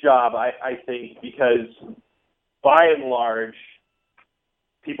this job, I think, because by and large,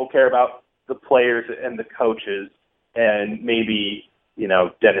 people care about the players and the coaches and maybe,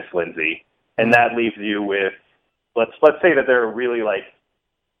 Dennis Lindsay. And that leaves you with, let's say that there are really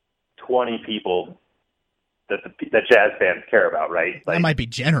 20 people that Jazz fans care about, right? That might be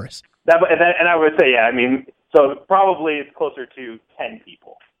generous. And I would say, so probably it's closer to 10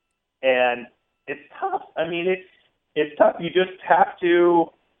 people. And it's tough. I mean, it's tough. I think you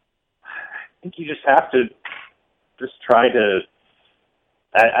just have to just try to,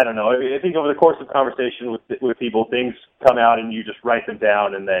 I don't know. I think over the course of conversation with people, things come out and you just write them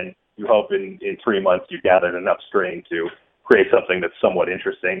down, and then you hope in 3 months you gathered enough string to create something that's somewhat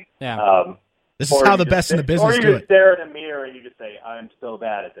interesting. Yeah. This is how the best in the business do it. Or you just stare in a mirror and you just say, I'm so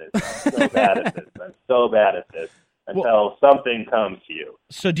bad at this. I'm so bad at this. I'm so bad at this. Until something comes to you.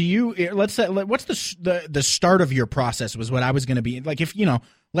 So do you, let's say, what's the start of your process was what I was going to be. Like if,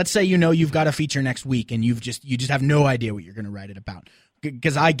 let's say, you've got a feature next week and you just have no idea what you're going to write it about.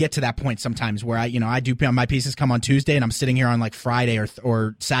 Because I get to that point sometimes where I do my pieces come on Tuesday and I'm sitting here on Friday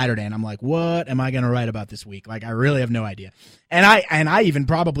or Saturday and I'm like, what am I going to write about this week? I really have no idea. And I even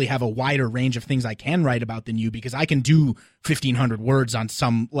probably have a wider range of things I can write about than you because I can do 1,500 words on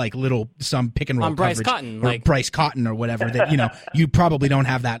some some pick and roll on coverage Bryce Cotton, or Bryce Cotton or whatever that you probably don't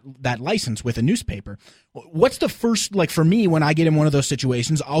have that license with a newspaper. What's the first for me when I get in one of those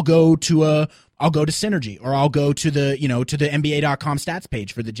situations? I'll go to Synergy or I'll go to the to the NBA.com stats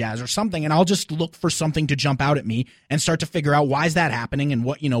page for the Jazz or something, and I'll just look for something to jump out at me and start to figure out why is that happening and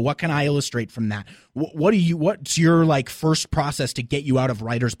what can I illustrate from that. What's your first process to get you out of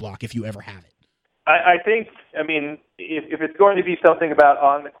writer's block if you ever have it? I think if it's going to be something about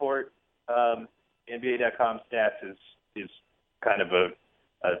on the court, NBA.com stats is kind of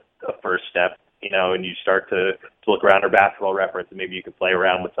a first step, and you start to look around, or Basketball Reference, and maybe you can play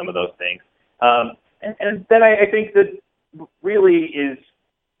around with some of those things. And then I think that really is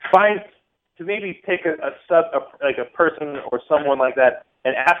find to maybe pick a person or someone like that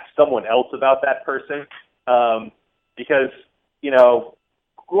and ask someone else about that person, because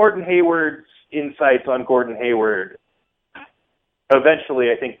Gordon Hayward's insights on Gordon Hayward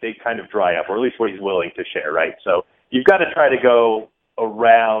eventually I think they kind of dry up, or at least what he's willing to share, right? So you've got to try to go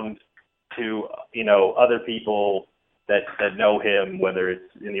around to other people that know him, whether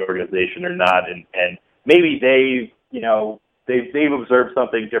it's in the organization or not, and maybe they've observed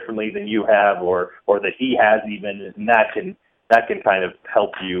something differently than you have, or that he has even, and that can kind of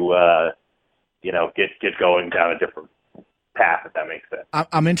help you get going down a different path, if that makes sense.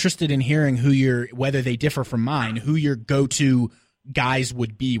 I'm interested in hearing whether they differ from mine, who your go-to guys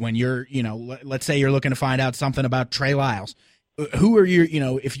would be when you're, let's say you're looking to find out something about Trey Lyles. Who are your,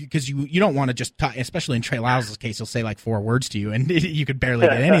 because you don't want to just talk, especially in Trey Lyles' case, he'll say like 4 words to you and you could barely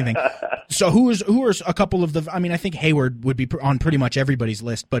get anything. So who are a couple of I think Hayward would be on pretty much everybody's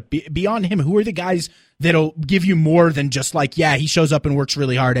list, but beyond him, who are the guys that'll give you more than just like, yeah, he shows up and works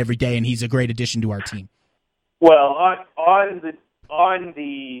really hard every day and he's a great addition to our team? Well, on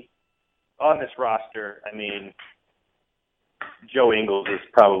this roster, I mean, Joe Ingles is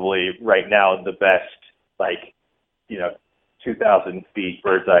probably right now the best, 2,000 feet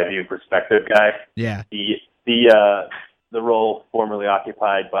bird's eye view perspective guy. Yeah. The role formerly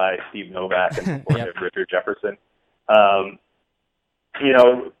occupied by Steve Novak and Richard Jefferson. Outside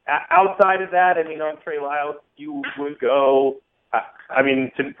of that, on Trey Lyles, you would go.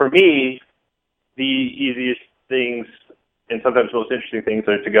 For me, the easiest things and sometimes most interesting things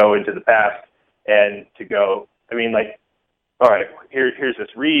are to go into the past and to go. All right, here's this.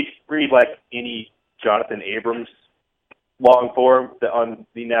 Read like any Jonathan Abrams long form on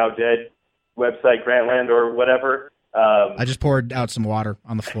the now dead website Grantland or whatever. I just poured out some water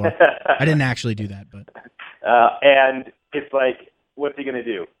on the floor. I didn't actually do that, but and it's like, what's he going to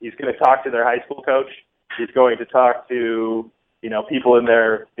do? He's going to talk to their high school coach. He's going to talk to people in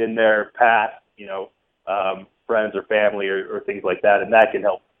their past, friends or family or things like that, and that can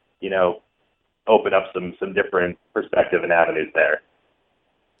help open up some different perspective and avenues there.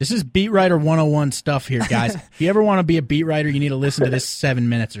 This is Beat Writer 101 stuff here, guys. If you ever want to be a beat writer, you need to listen to this 7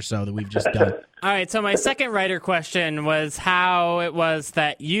 minutes or so that we've just done. All right, so my second writer question was how it was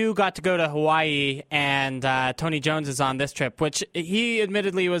that you got to go to Hawaii and Tony Jones is on this trip, which he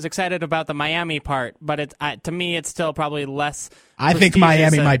admittedly was excited about the Miami part, but to me it's still probably less I think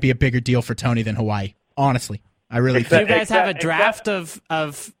Miami might be a bigger deal for Tony than Hawaii, honestly. I really think. Do you guys have a draft of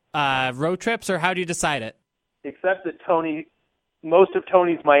road trips, or how do you decide it? Except that most of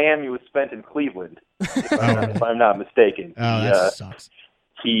Tony's Miami was spent in Cleveland, if I'm not mistaken. Oh, that sucks.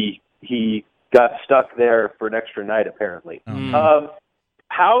 He got stuck there for an extra night, apparently.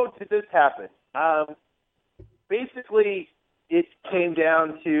 How did this happen? Basically, it came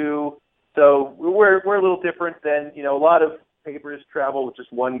down to, so we're a little different than, a lot of papers travel with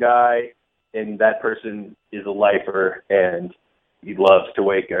just one guy, and that person is a lifer, and he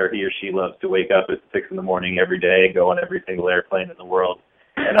or she loves to wake up at 6 a.m. every day and go on every single airplane in the world,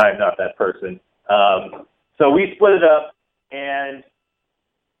 and I'm not that person. So we split it up, and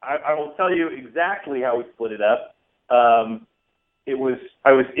I will tell you exactly how we split it up. I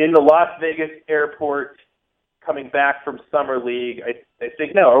was in the Las Vegas airport coming back from Summer League. I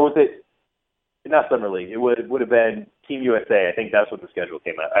think or was it not Summer League? It would have been Team USA. I think that's when the schedule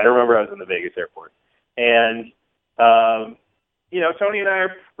came out. I don't remember. I was in the Vegas airport, and Tony and I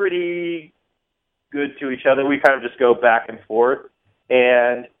are pretty good to each other. We kind of just go back and forth.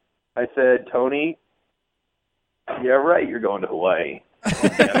 And I said, Tony, yeah, right, you're going to Hawaii.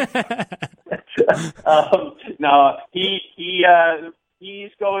 No,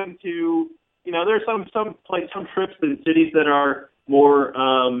 he's going to, there's some trips in cities that are more,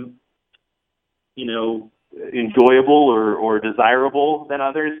 enjoyable or desirable than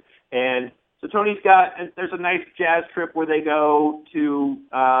others. And so Tony's there's a nice jazz trip where they go to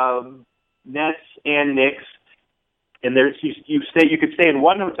Nets and Knicks, and you could stay in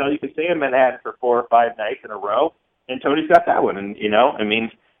one hotel, you could stay in Manhattan for 4 or 5 nights in a row, and Tony's got that one, and I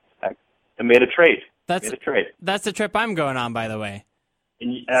made a trade. That's the trip I'm going on, by the way.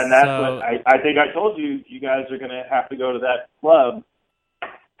 And that's what I think I told you. You guys are going to have to go to that club,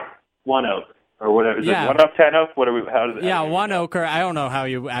 One Oak. Or whatever. Is it 1 Oak, 10 Oak? How does it? Yeah, 1 Oak, or I don't know how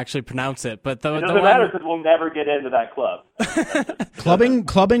you actually pronounce it, but it doesn't matter because we'll never get into that club.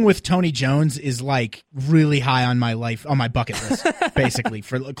 Clubbing with Tony Jones is like really high on my bucket list, basically.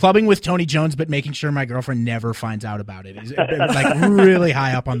 For clubbing with Tony Jones, but making sure my girlfriend never finds out about it is like really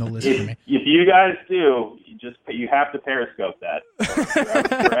high up on the list for me. If you guys do, you have to Periscope that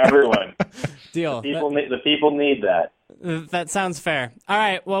for everyone. Deal. The people need that. That sounds fair. All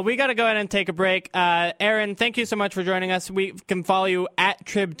right. Well, we got to go ahead and take a break. Aaron, thank you so much for joining us. We can follow you at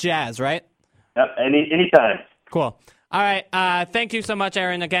Trib Jazz, right? Yep. Anytime. Cool. All right. Thank you so much,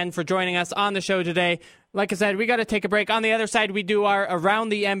 Aaron, again, for joining us on the show today. Like I said, we got to take a break. On the other side, we do our Around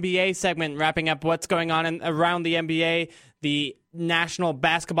the NBA segment, wrapping up what's going on around the NBA, the National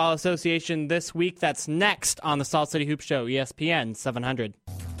Basketball Association this week. That's next on the Salt City Hoops Show, ESPN 700.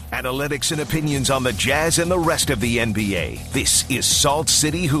 Analytics and opinions on the Jazz and the rest of the NBA. This is Salt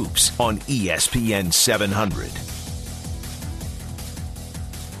City Hoops on ESPN 700.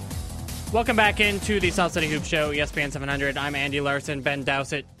 Welcome back into the Salt City Hoop Show, ESPN 700. I'm Andy Larsen, Ben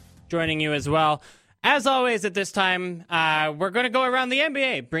Dowsett joining you as well. As always at this time, we're going to go around the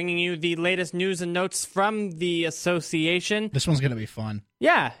NBA, bringing you the latest news and notes from the association. This one's going to be fun.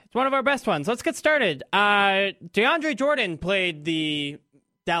 Yeah, it's one of our best ones. Let's get started. DeAndre Jordan played the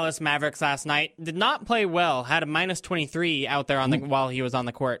Dallas Mavericks last night. Did not play well. Had a minus 23 out there while he was on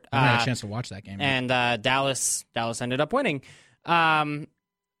the court. I haven't had a chance to watch that game. And Dallas ended up winning.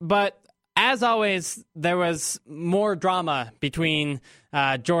 But as always, there was more drama between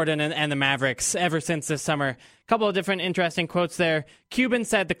Jordan and the Mavericks ever since this summer. A couple of different interesting quotes there. Cuban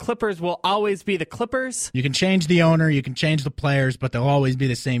said the Clippers will always be the Clippers. You can change the owner, you can change the players, but they'll always be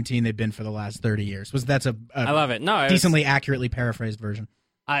the same team they've been for the last 30 years. That's a I love it. No, decently accurately paraphrased version.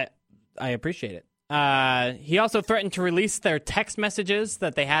 I appreciate it. He also threatened to release their text messages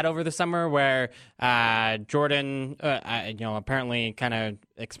that they had over the summer where Jordan, apparently kind of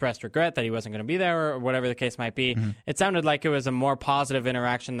expressed regret that he wasn't going to be there or whatever the case might be. Mm-hmm. It sounded like it was a more positive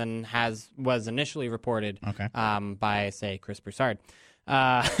interaction than was initially reported by, say, Chris Broussard.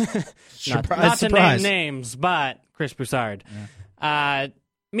 Not to name names, but Chris Broussard. Yeah.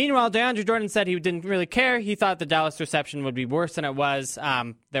 Meanwhile, DeAndre Jordan said he didn't really care. He thought the Dallas reception would be worse than it was.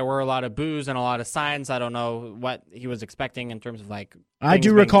 There were a lot of boos and a lot of signs. I don't know what he was expecting in terms of I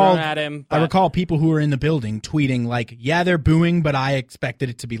do recall at him. I recall people who were in the building tweeting yeah, they're booing, but I expected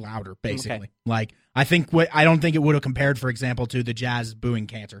it to be louder. Basically, okay. I don't think it would have compared, for example, to the Jazz booing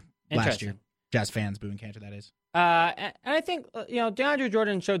Cantor last year. Jazz fans booing Cantor, that is. And I think DeAndre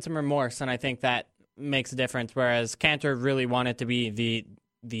Jordan showed some remorse, and I think that makes a difference. Whereas Cantor really wanted to be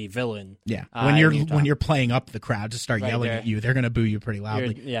the villain. Yeah, when you're playing up the crowd to start yelling at you, they're going to boo you pretty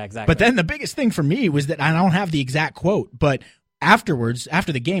loudly. Yeah, exactly. But then the biggest thing for me was that I don't have the exact quote, but afterwards,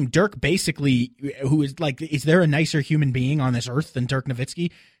 after the game, Dirk basically, who is is there a nicer human being on this earth than Dirk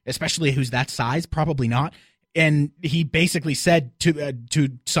Nowitzki, especially who's that size? Probably not. And he basically said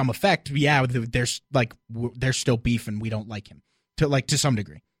to some effect, yeah, there's still beef and we don't like him to some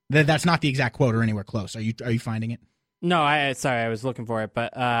degree. That's not the exact quote or anywhere close. Are you finding it? No, I was looking for it,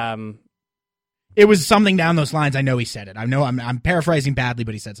 but it was something down those lines. I know he said it. I know I'm paraphrasing badly,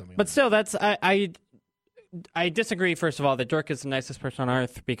 but he said something. But still, that's I disagree. First of all, that Dirk is the nicest person on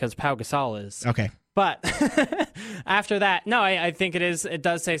earth because Pau Gasol is. Okay, but after that, no, I think it is. It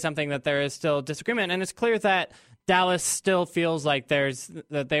does say something that there is still disagreement, and it's clear that Dallas still feels like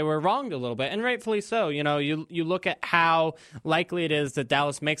that they were wronged a little bit, and rightfully so. You look at how likely it is that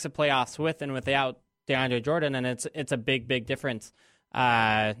Dallas makes the playoffs with and without DeAndre Jordan, and it's a big difference.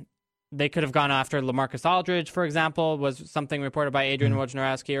 They could have gone after LaMarcus Aldridge, for example, was something reported by Adrian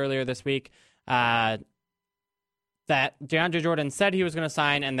Wojnarowski earlier this week. That DeAndre Jordan said he was going to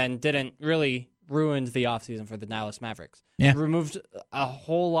sign and then didn't, really ruined the offseason for the Dallas Mavericks. Yeah. Removed a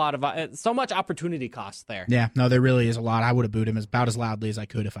whole lot of so much opportunity cost there. Yeah, no, there really is a lot. I would have booed him about as loudly as I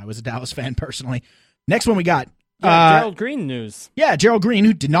could if I was a Dallas fan personally. Next one we got. Gerald Green news. Yeah, Gerald Green,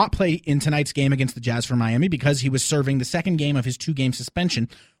 who did not play in tonight's game against the Jazz for Miami because he was serving the second game of his 2-game suspension,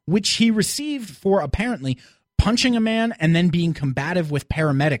 which he received for apparently punching a man and then being combative with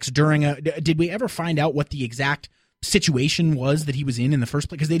paramedics during did we ever find out what the exact situation was that he was in the first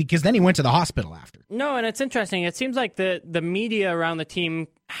place? Because then he went to the hospital after. No, and it's interesting. It seems like the media around the team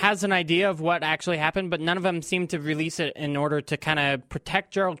has an idea of what actually happened, but none of them seem to release it in order to kind of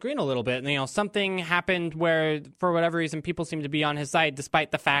protect Gerald Green a little bit. And, something happened where, for whatever reason, people seem to be on his side,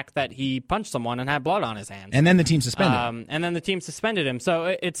 despite the fact that he punched someone and had blood on his hands. And then the team suspended him.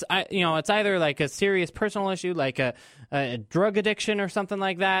 So it's either like a serious personal issue, like a drug addiction or something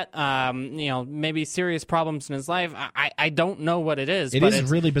like that. Maybe serious problems in his life. I don't know what it is. It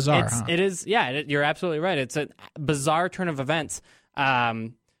is really bizarre. It is. Yeah, you're absolutely right. It's a bizarre turn of events.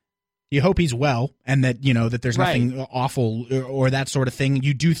 You hope he's well and that, that there's nothing awful or that sort of thing.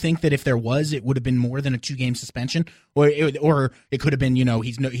 You do think that if there was, it would have been more than a 2-game suspension, or it could have been,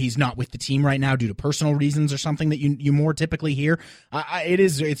 he's not with the team right now due to personal reasons or something that you more typically hear.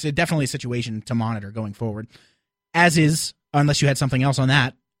 It's definitely a situation to monitor going forward. As is, unless you had something else on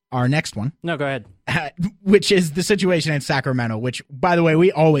that, our next one. No, go ahead. Which is the situation in Sacramento, which, by the way, we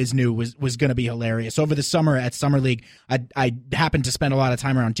always knew was going to be hilarious. Over the summer at Summer League, I happened to spend a lot of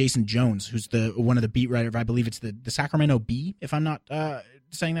time around Jason Jones, who's one of the beat writers. I believe it's the Sacramento Bee, if I'm not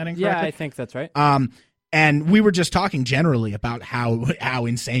saying that incorrectly. Yeah, I think that's right. And we were just talking generally about how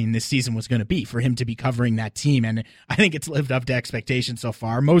insane this season was going to be for him to be covering that team, and I think it's lived up to expectations so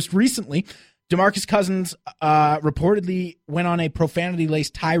far. Most recently, DeMarcus Cousins reportedly went on a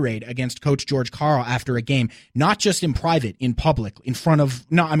profanity-laced tirade against Coach George Karl after a game, not just in private, in public,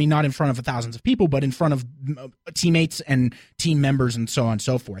 not in front of thousands of people, but in front of teammates and team members and so on and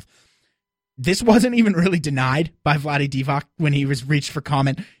so forth. this wasn't even really denied by Vlade Divac when he was reached for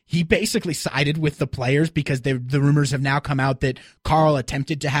comment. He basically sided with the players because the rumors have now come out that Carl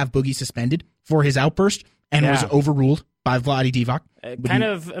attempted to have Boogie suspended for his outburst and was overruled by Vlade Divac. Kind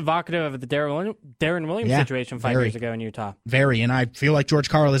of evocative of the Darren Williams situation 5 years ago in Utah. Very, and I feel like George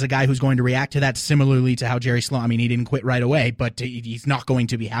Karl is a guy who's going to react to that similarly to how Jerry Sloan. I mean, he didn't quit right away, but he's not going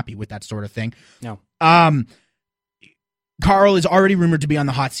to be happy with that sort of thing. No. Carl is already rumored to be on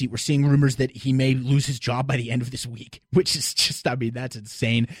the hot seat. We're seeing rumors that he may lose his job by the end of this week, which is just, I mean, that's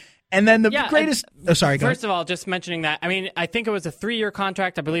insane. And then the greatest... Oh, sorry, go First of all, just mentioning that, I mean, I think it was a 3-year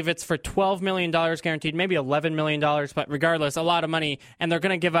contract. I believe it's for $12 million guaranteed, maybe $11 million, but regardless, a lot of money. And they're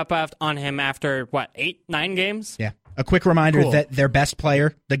going to give up on him after, 8-9 games? Yeah. A quick reminder that their best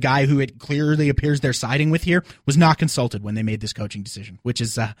player, the guy who it clearly appears they're siding with here, was not consulted when they made this coaching decision, which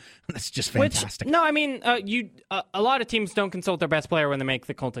is that's just fantastic. No, I mean, a lot of teams don't consult their best player when they make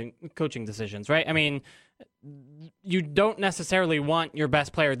the coaching decisions, right? I mean, you don't necessarily want your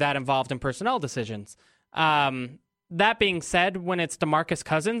best player that involved in personnel decisions. That being said, when it's DeMarcus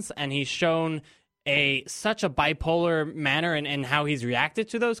Cousins and he's shown such a bipolar manner in how he's reacted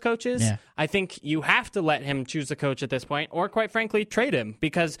to those coaches, I think you have to let him choose a coach at this point, or quite frankly, trade him,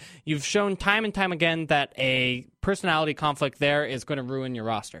 because you've shown time and time again that a personality conflict there is going to ruin your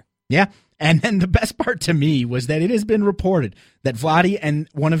roster. Yeah, and then the best part to me was that it has been reported that Vlade and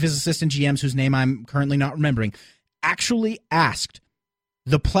one of his assistant GMs, whose name I'm currently not remembering, actually asked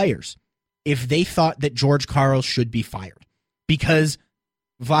the players if they thought that George Karl should be fired, because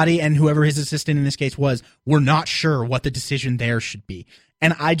Vlade and whoever his assistant in this case were not sure what the decision there should be.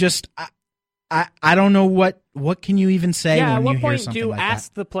 And I don't know what can you even say when you hear something like that. At what point do you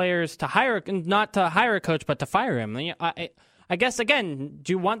ask the players not to hire a coach, but to fire him? I guess, again,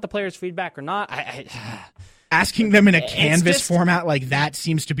 do you want the players' feedback or not? Asking them in a canvas format like that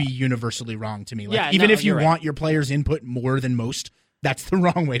seems to be universally wrong to me. Even if you want your players' input more than most, that's the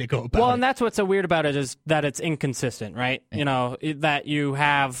wrong way to go about it. Well, and that's what's so weird about it, is that it's inconsistent, right? Yeah. You know, that you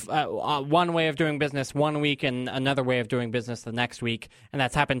have one way of doing business one week and another way of doing business the next week, and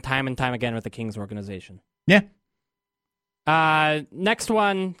that's happened time and time again with the Kings organization. Yeah. Next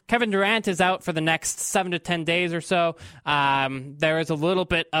one, Kevin Durant is out for the next 7 to 10 days or so. There is a little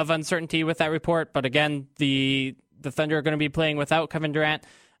bit of uncertainty with that report, but again, the Thunder are going to be playing without Kevin Durant.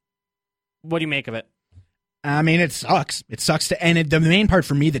 What do you make of it? I mean, it sucks. It sucks the main part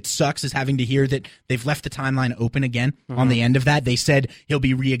for me that sucks is having to hear that they've left the timeline open again on the end of that. They said he'll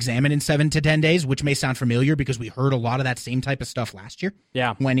be re-examined in 7 to 10 days, which may sound familiar because we heard a lot of that same type of stuff last year.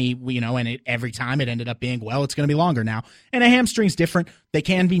 Yeah. When every time it ended up being, well, it's going to be longer now. And a hamstring's different. They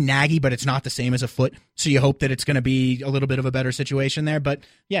can be naggy, but it's not the same as a foot. So you hope that it's going to be a little bit of a better situation there. But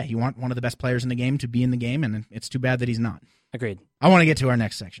yeah, you want one of the best players in the game to be in the game, and it's too bad that he's not. Agreed. I want to get to our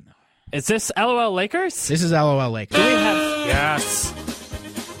next section, though. Is this LOL Lakers? This is LOL Lakers. Do we have... Yes.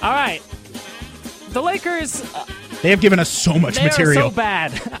 All right. The Lakers... they have given us so much material. They are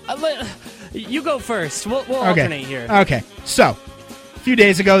so bad. You go first. We'll alternate here. Okay. So, a few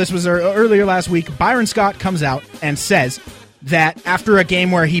days ago, this was earlier last week, Byron Scott comes out and says that after a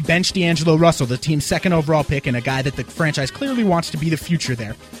game where he benched D'Angelo Russell, the team's second overall pick and a guy that the franchise clearly wants to be the future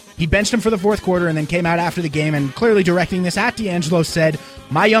there, he benched him for the fourth quarter and then came out after the game and clearly directing this at D'Angelo said,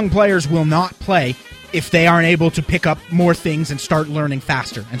 "My young players will not play if they aren't able to pick up more things and start learning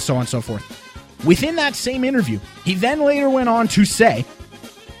faster," and so on and so forth. Within that same interview, he then later went on to say,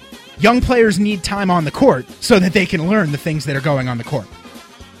 young players need time on the court so that they can learn the things that are going on the court.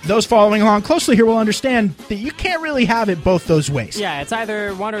 Those following along closely here will understand that you can't really have it both those ways. Yeah, it's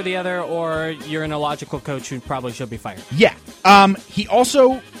either one or the other, or you're an illogical coach who probably should be fired. Yeah. He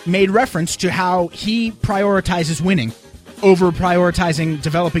also made reference to how he prioritizes winning over prioritizing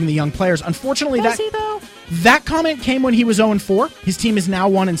developing the young players. Unfortunately, that comment came when he was 0-4. His team is now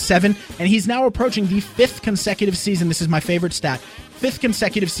 1-7, and he's now approaching the 5th consecutive season. This is my favorite stat. 5th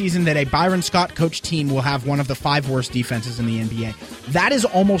consecutive season that a Byron Scott coach team will have one of the 5 worst defenses in the NBA. That is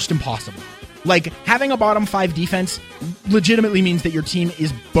almost impossible. Like, having a bottom 5 defense legitimately means that your team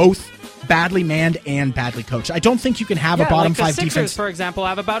is both badly manned and badly coached. I don't think you can have a bottom 5 Sixers, defense. For example,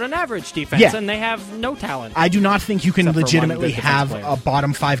 have about an average defense, and they have no talent. I do not think you can legitimately have a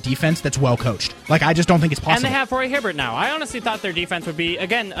bottom 5 defense that's well coached. Like, I just don't think it's possible. And they have Roy Hibbert now. I honestly thought their defense would be,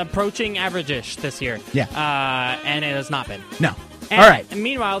 again, approaching average-ish this year. Yeah. And it has not been. No. And, all right. And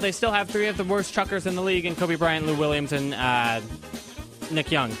meanwhile, they still have 3 of the worst chuckers in the league in Kobe Bryant, Lou Williams, and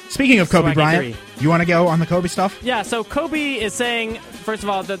Nick Young. Speaking of Kobe Bryant, you want to go on the Kobe stuff? Yeah, so Kobe is saying, first of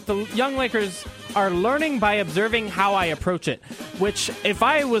all, that the young Lakers are learning by observing how I approach it, which if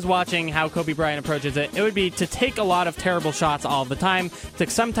I was watching how Kobe Bryant approaches it, it would be to take a lot of terrible shots all the time, to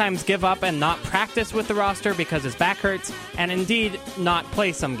sometimes give up and not practice with the roster because his back hurts, and indeed not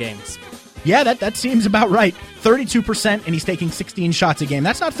play some games. Yeah, that seems about right. 32%, and he's taking 16 shots a game.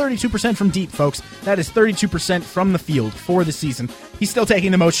 That's not 32% from deep, folks. That is 32% from the field for the season. He's still taking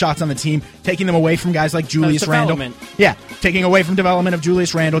the most shots on the team, taking them away from guys like Julius Randle. Yeah, taking away from development of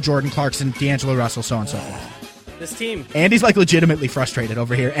Julius Randle, Jordan Clarkson, D'Angelo Russell, so on and so forth. This team. Andy's like legitimately frustrated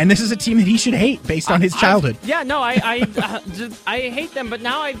over here, and this is a team that he should hate based on his childhood. I hate them, but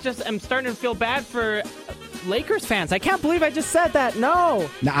now I just am starting to feel bad for Lakers fans. I can't believe I just said that. No,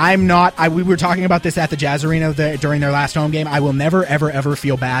 I'm not. We were talking about this at the Jazz Arena during their last home game. I will never, ever, ever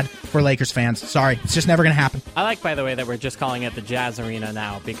feel bad for Lakers fans. Sorry, it's just never going to happen. I like, by the way, that we're just calling it the Jazz Arena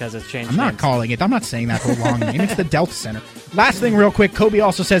now because it's changed. I'm not names. calling it. I'm not saying that whole long name. It's the Delta Center. Last thing, real quick. Kobe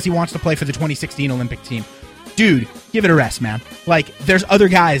also says he wants to play for the 2016 Olympic team. Dude, give it a rest, man. Like, there's other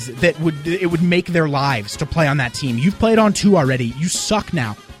guys that it would make their lives to play on that team. You've played on 2 already. You suck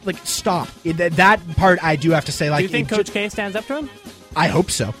now. Like, stop. That part I do have to say. Like, do you think Coach K stands up to him? I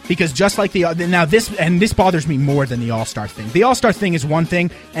hope so, because just like this bothers me more than the All-Star thing. The All-Star thing is one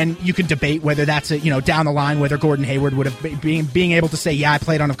thing, and you can debate whether that's down the line whether Gordon Hayward would have being able to say, yeah, I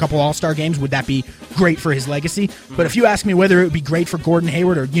played on a couple All-Star games, would that be great for his legacy? Mm-hmm. But if you ask me whether it would be great for Gordon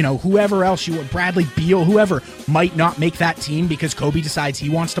Hayward or whoever else Bradley Beal, whoever might not make that team because Kobe decides he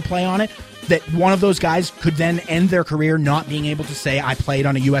wants to play on it, that one of those guys could then end their career not being able to say, I played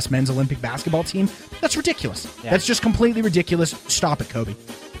on a U.S. men's Olympic basketball team, that's ridiculous. Yeah. That's just completely ridiculous. Stop it, Kobe.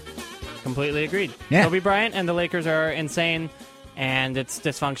 Completely agreed. Yeah. Kobe Bryant and the Lakers are insane, and it's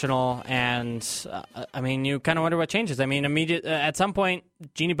dysfunctional, and, you kind of wonder what changes. At some point,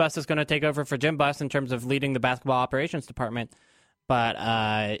 Jeannie Buss is going to take over for Jim Buss in terms of leading the basketball operations department,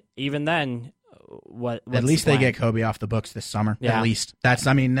 but even then... At least they get Kobe off the books this summer. Yeah. At least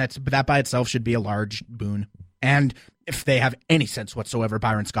that by itself should be a large boon. And if they have any sense whatsoever,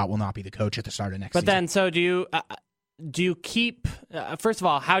 Byron Scott will not be the coach at the start of next season. But then, so do you keep? First of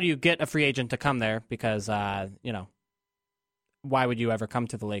all, how do you get a free agent to come there? Because why would you ever come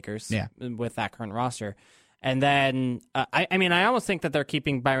to the Lakers? With that current roster? And then I almost think that they're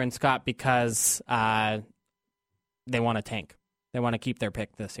keeping Byron Scott because they want to tank. They want to keep their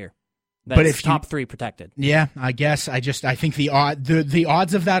pick this year. But if top 3 protected. Yeah, I guess. I think the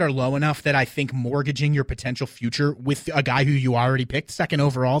odds of that are low enough that I think mortgaging your potential future with a guy who you already picked second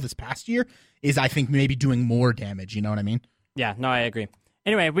overall this past year is, I think, maybe doing more damage. You know what I mean? Yeah, no, I agree.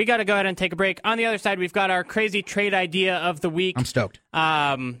 Anyway, we got to go ahead and take a break. On the other side, we've got our crazy trade idea of the week. I'm stoked.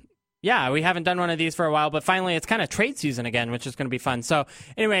 Yeah, we haven't done one of these for a while, but finally it's kind of trade season again, which is going to be fun. So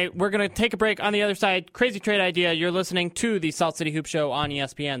anyway, we're going to take a break. On the other side, crazy trade idea. You're listening to the Salt City Hoop Show on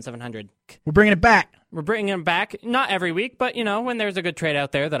ESPN 700. We're bringing it back. We're bringing it back. Not every week, but, when there's a good trade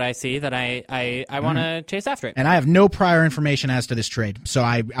out there that I see that I want to chase after it. And I have no prior information as to this trade, so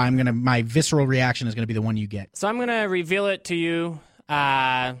my visceral reaction is going to be the one you get. So I'm going to reveal it to you,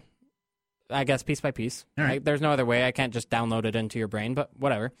 I guess, piece by piece. All right. There's no other way. I can't just download it into your brain, but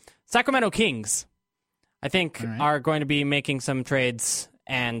whatever. Sacramento Kings, I think, are going to be making some trades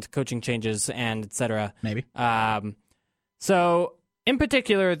and coaching changes and et cetera. Maybe. So, in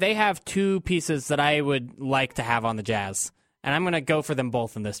particular, they have 2 pieces that I would like to have on the Jazz, and I'm going to go for them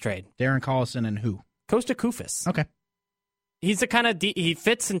both in this trade. Darren Collison and who? Kosta Koufos. Okay. He's the kind of he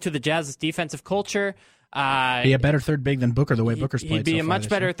fits into the Jazz's defensive culture. Be a better third big than Booker, the way Booker's played. He'd be so a much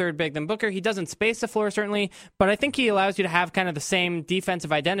better third big than Booker. He doesn't space the floor, certainly, but I think he allows you to have kind of the same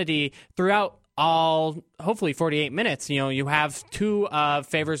defensive identity throughout all, hopefully, 48 minutes. You have 2 of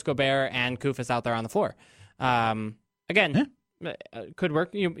Favors, Gobert, and Koufos out there on the floor. Could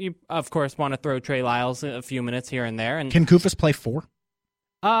work. You of course, want to throw Trey Lyles a few minutes here and there. And can Koufos play 4?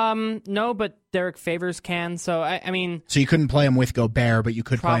 No, but Derek Favors can. So, So you couldn't play him with Gobert, but you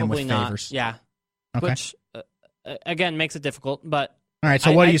could play him with Favors. Yeah. Okay. Which, again, makes it difficult, but... All right,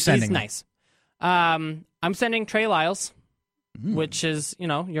 so what are you sending? He's nice. I'm sending Trey Lyles, which is,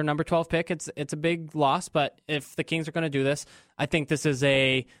 your number 12 pick. It's a big loss, but if the Kings are going to do this, I think this is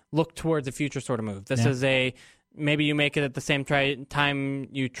a look towards the future sort of move. This is a... Maybe you make it at the same time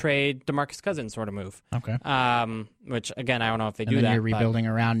you trade DeMarcus Cousins sort of move. Okay. Which, again, I don't know if they do then that. You're rebuilding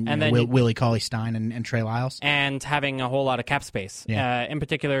around Willie Cauley-Stein and Trey Lyles. And having a whole lot of cap space. Yeah. In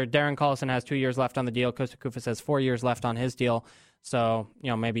particular, Darren Collison has 2 years left on the deal. Kosta Koufos has 4 years left on his deal. So,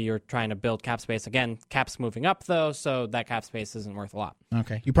 maybe you're trying to build cap space. Again, cap's moving up, though, so that cap space isn't worth a lot.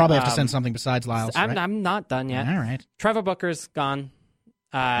 Okay. You probably have to send something besides Lyles, right? I'm not done yet. All right. Trevor Booker's gone.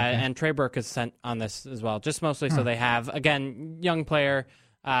 And Trey Burke is sent on this as well, just mostly so they have, again, young player,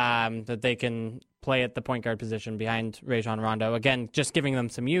 that they can play at the point guard position behind Rajon Rondo. Again, just giving them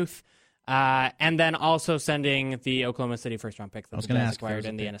some youth. And then also sending the Oklahoma City first-round pick that the Jazz acquired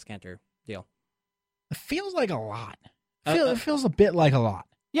in the Enes Kanter deal. It feels like a lot. It feels a bit like a lot.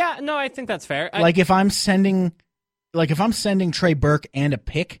 Yeah, no, I think that's fair. If I'm sending Trey Burke and a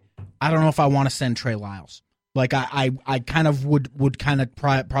pick, I don't know if I want to send Trey Lyles. Like I kind of would kind of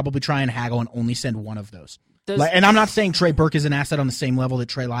probably try and haggle and only send one of those. And I'm not saying Trey Burke is an asset on the same level that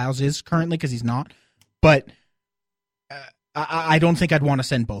Trey Lyles is currently, because he's not. But I don't think I'd want to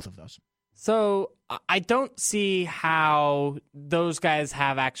send both of those. So I don't see how those guys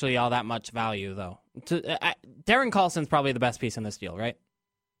have actually all that much value, though. Darren Carlson's probably the best piece in this deal, right?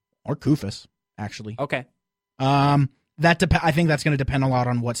 Or Kufis, actually. Okay. I think that's going to depend a lot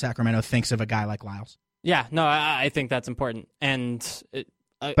on what Sacramento thinks of a guy like Lyles. Yeah, no, I think that's important. And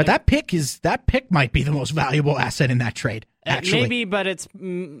but that pick might be the most valuable asset in that trade. Actually, maybe, but it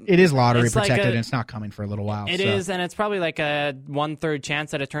is lottery protected, and it's not coming for a little while. It is, and it's probably like a 1/3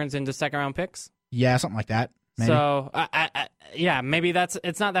 chance that it turns into second-round picks. Yeah, something like that. Maybe. So, yeah, maybe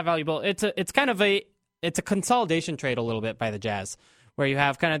it's not that valuable. It's a consolidation trade a little bit by the Jazz, where you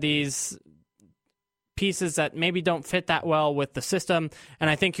have kind of these pieces that maybe don't fit that well with the system, and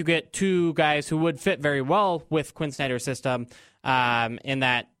I think you get two guys who would fit very well with Quinn Snyder's system, in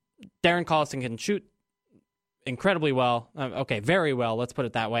that Darren Collison can shoot incredibly well. Very well, let's put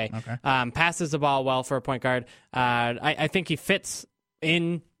it that way. Okay. Passes the ball well for a point guard. I think he fits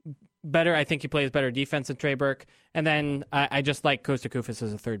in better. I think he plays better defense than Trey Burke. And then I just like Kosta Koufos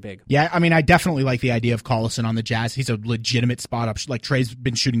as a third big. Yeah, I mean, I definitely like the idea of Collison on the Jazz. He's a legitimate spot up. Like, Trey's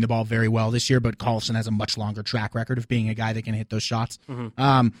been shooting the ball very well this year, but Collison has a much longer track record of being a guy that can hit those shots.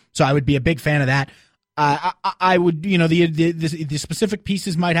 Mm-hmm. So I would be a big fan of that. I would, the specific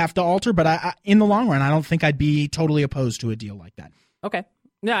pieces might have to alter, but in the long run, I don't think I'd be totally opposed to a deal like that. Okay.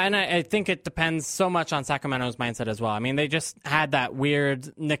 Yeah, and I think it depends so much on Sacramento's mindset as well. I mean, they just had that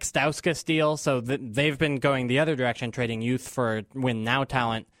weird Nick Stauskas deal, so they've been going the other direction, trading youth for win-now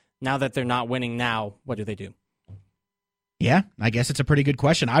talent. Now that they're not winning now, what do they do? Yeah, I guess it's a pretty good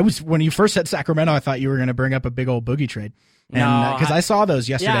question. When you first said Sacramento, I thought you were going to bring up a big old Boogie trade. Because I saw those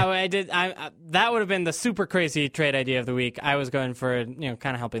yesterday. Yeah, I did. That would have been the super crazy trade idea of the week. I was going for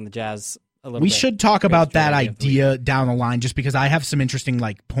kind of helping the Jazz a little bit. We should talk about that idea down the line, just because I have some interesting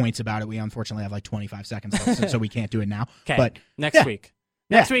points about it. We unfortunately have 25 seconds left, so we can't do it now. Okay, but next week.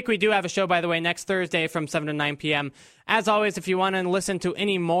 Next week, we do have a show, by the way, next Thursday from 7 to 9 p.m. As always, if you want to listen to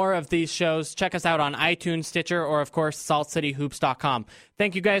any more of these shows, check us out on iTunes, Stitcher, or, of course, SaltCityHoops.com.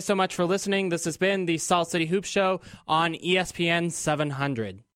 Thank you guys so much for listening. This has been the Salt City Hoops Show on ESPN 700.